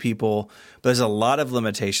photos to people, but there's a lot of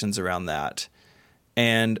limitations around that.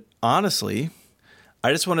 And honestly,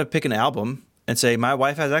 I just want to pick an album and say, my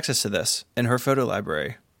wife has access to this in her photo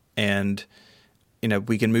library. And,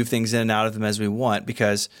 we can move things in and out of them as we want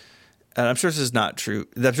because and I'm sure this is not true.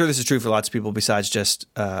 I'm sure this is true for lots of people besides just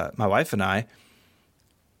my wife and I.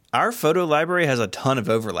 Our photo library has a ton of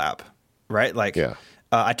overlap, right?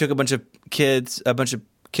 I took a bunch of kid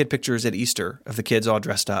pictures at Easter of the kids all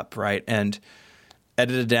dressed up, right? And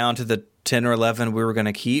edited down to the 10 or 11 we were going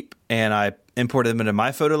to keep. And I imported them into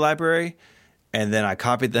my photo library. And then I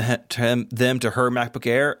copied them to her MacBook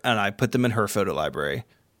Air, and I put them in her photo library.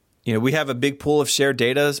 We have a big pool of shared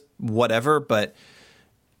data, whatever, but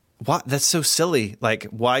that's so silly.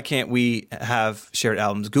 Why can't we have shared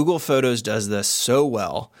albums? Google Photos does this so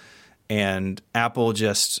well, and Apple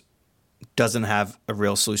just doesn't have a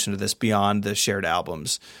real solution to this beyond the shared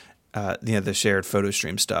albums, the shared photo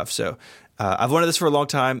stream stuff. So I've wanted this for a long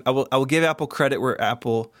time. I will give Apple credit where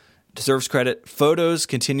Apple deserves credit. Photos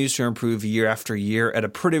continues to improve year after year at a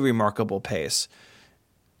pretty remarkable pace.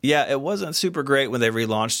 Yeah, it wasn't super great when they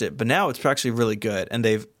relaunched it, but now it's actually really good. And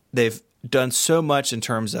they've done so much in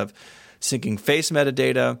terms of syncing face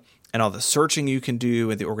metadata and all the searching you can do,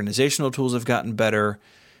 and the organizational tools have gotten better.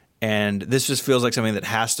 And this just feels like something that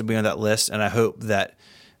has to be on that list. And I hope that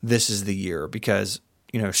this is the year because,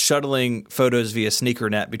 shuttling photos via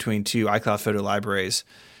SneakerNet between two iCloud photo libraries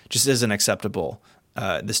just isn't acceptable.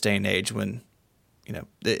 This day and age when,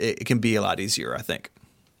 it can be a lot easier, I think.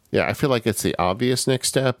 Yeah, I feel like it's the obvious next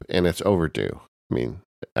step and it's overdue. I mean,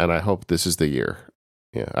 and I hope this is the year.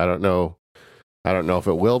 Yeah, I don't know I don't know if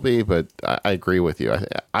it will be, but I agree with you.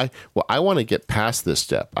 I want to get past this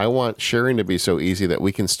step. I want sharing to be so easy that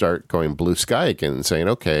we can start going blue sky again and saying,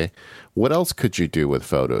 okay, what else could you do with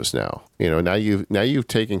photos now? Now you've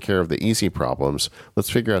taken care of the easy problems. Let's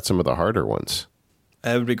figure out some of the harder ones.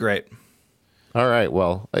 That would be great. All right.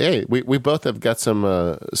 Well, hey, we both have got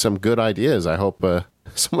some good ideas. I hope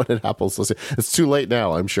someone at Apple's listening. It's too late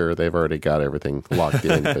now. I'm sure they've already got everything locked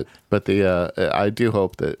in. but I do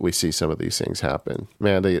hope that we see some of these things happen.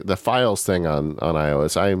 Man, the files thing on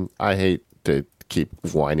iOS, I hate to keep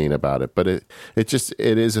whining about it, but it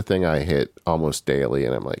is a thing I hit almost daily,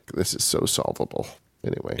 and I'm like, this is so solvable.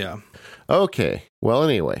 Anyway. Yeah. Okay. Well,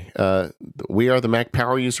 anyway, we are the Mac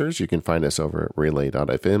Power Users. You can find us over at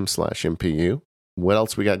relay.fm/MPU. What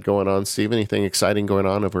else we got going on, Steve? Anything exciting going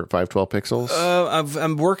on over at 512 Pixels?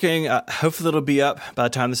 I'm working. Hopefully, it'll be up by the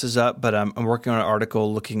time this is up. But I'm working on an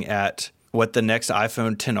article looking at what the next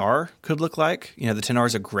iPhone XR could look like. The XR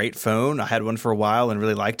is a great phone. I had one for a while and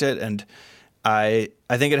really liked it, and I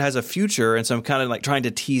think it has a future. And so I'm kind of like trying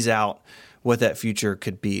to tease out what that future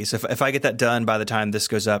could be. So if I get that done by the time this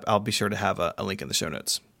goes up, I'll be sure to have a link in the show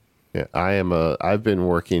notes. Yeah, I've been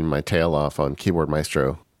working my tail off on Keyboard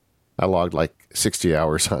Maestro. I logged like 60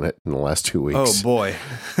 hours on it in the last 2 weeks. Oh boy.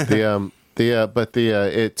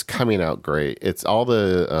 It's coming out great. It's all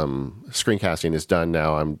the screencasting is done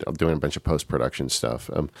now. I'm doing a bunch of post-production stuff.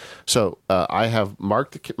 So I have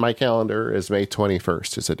marked my calendar as May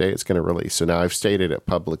 21st. It's the day it's going to release. So now I've stated it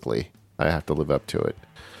publicly. I have to live up to it.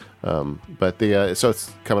 So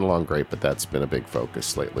it's coming along great, but that's been a big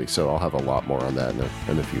focus lately. So I'll have a lot more on that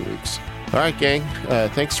in a few weeks. All right, gang.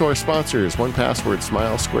 Thanks to our sponsors, 1Password,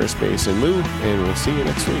 Smile, Squarespace, and Moo, and we'll see you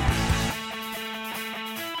next week.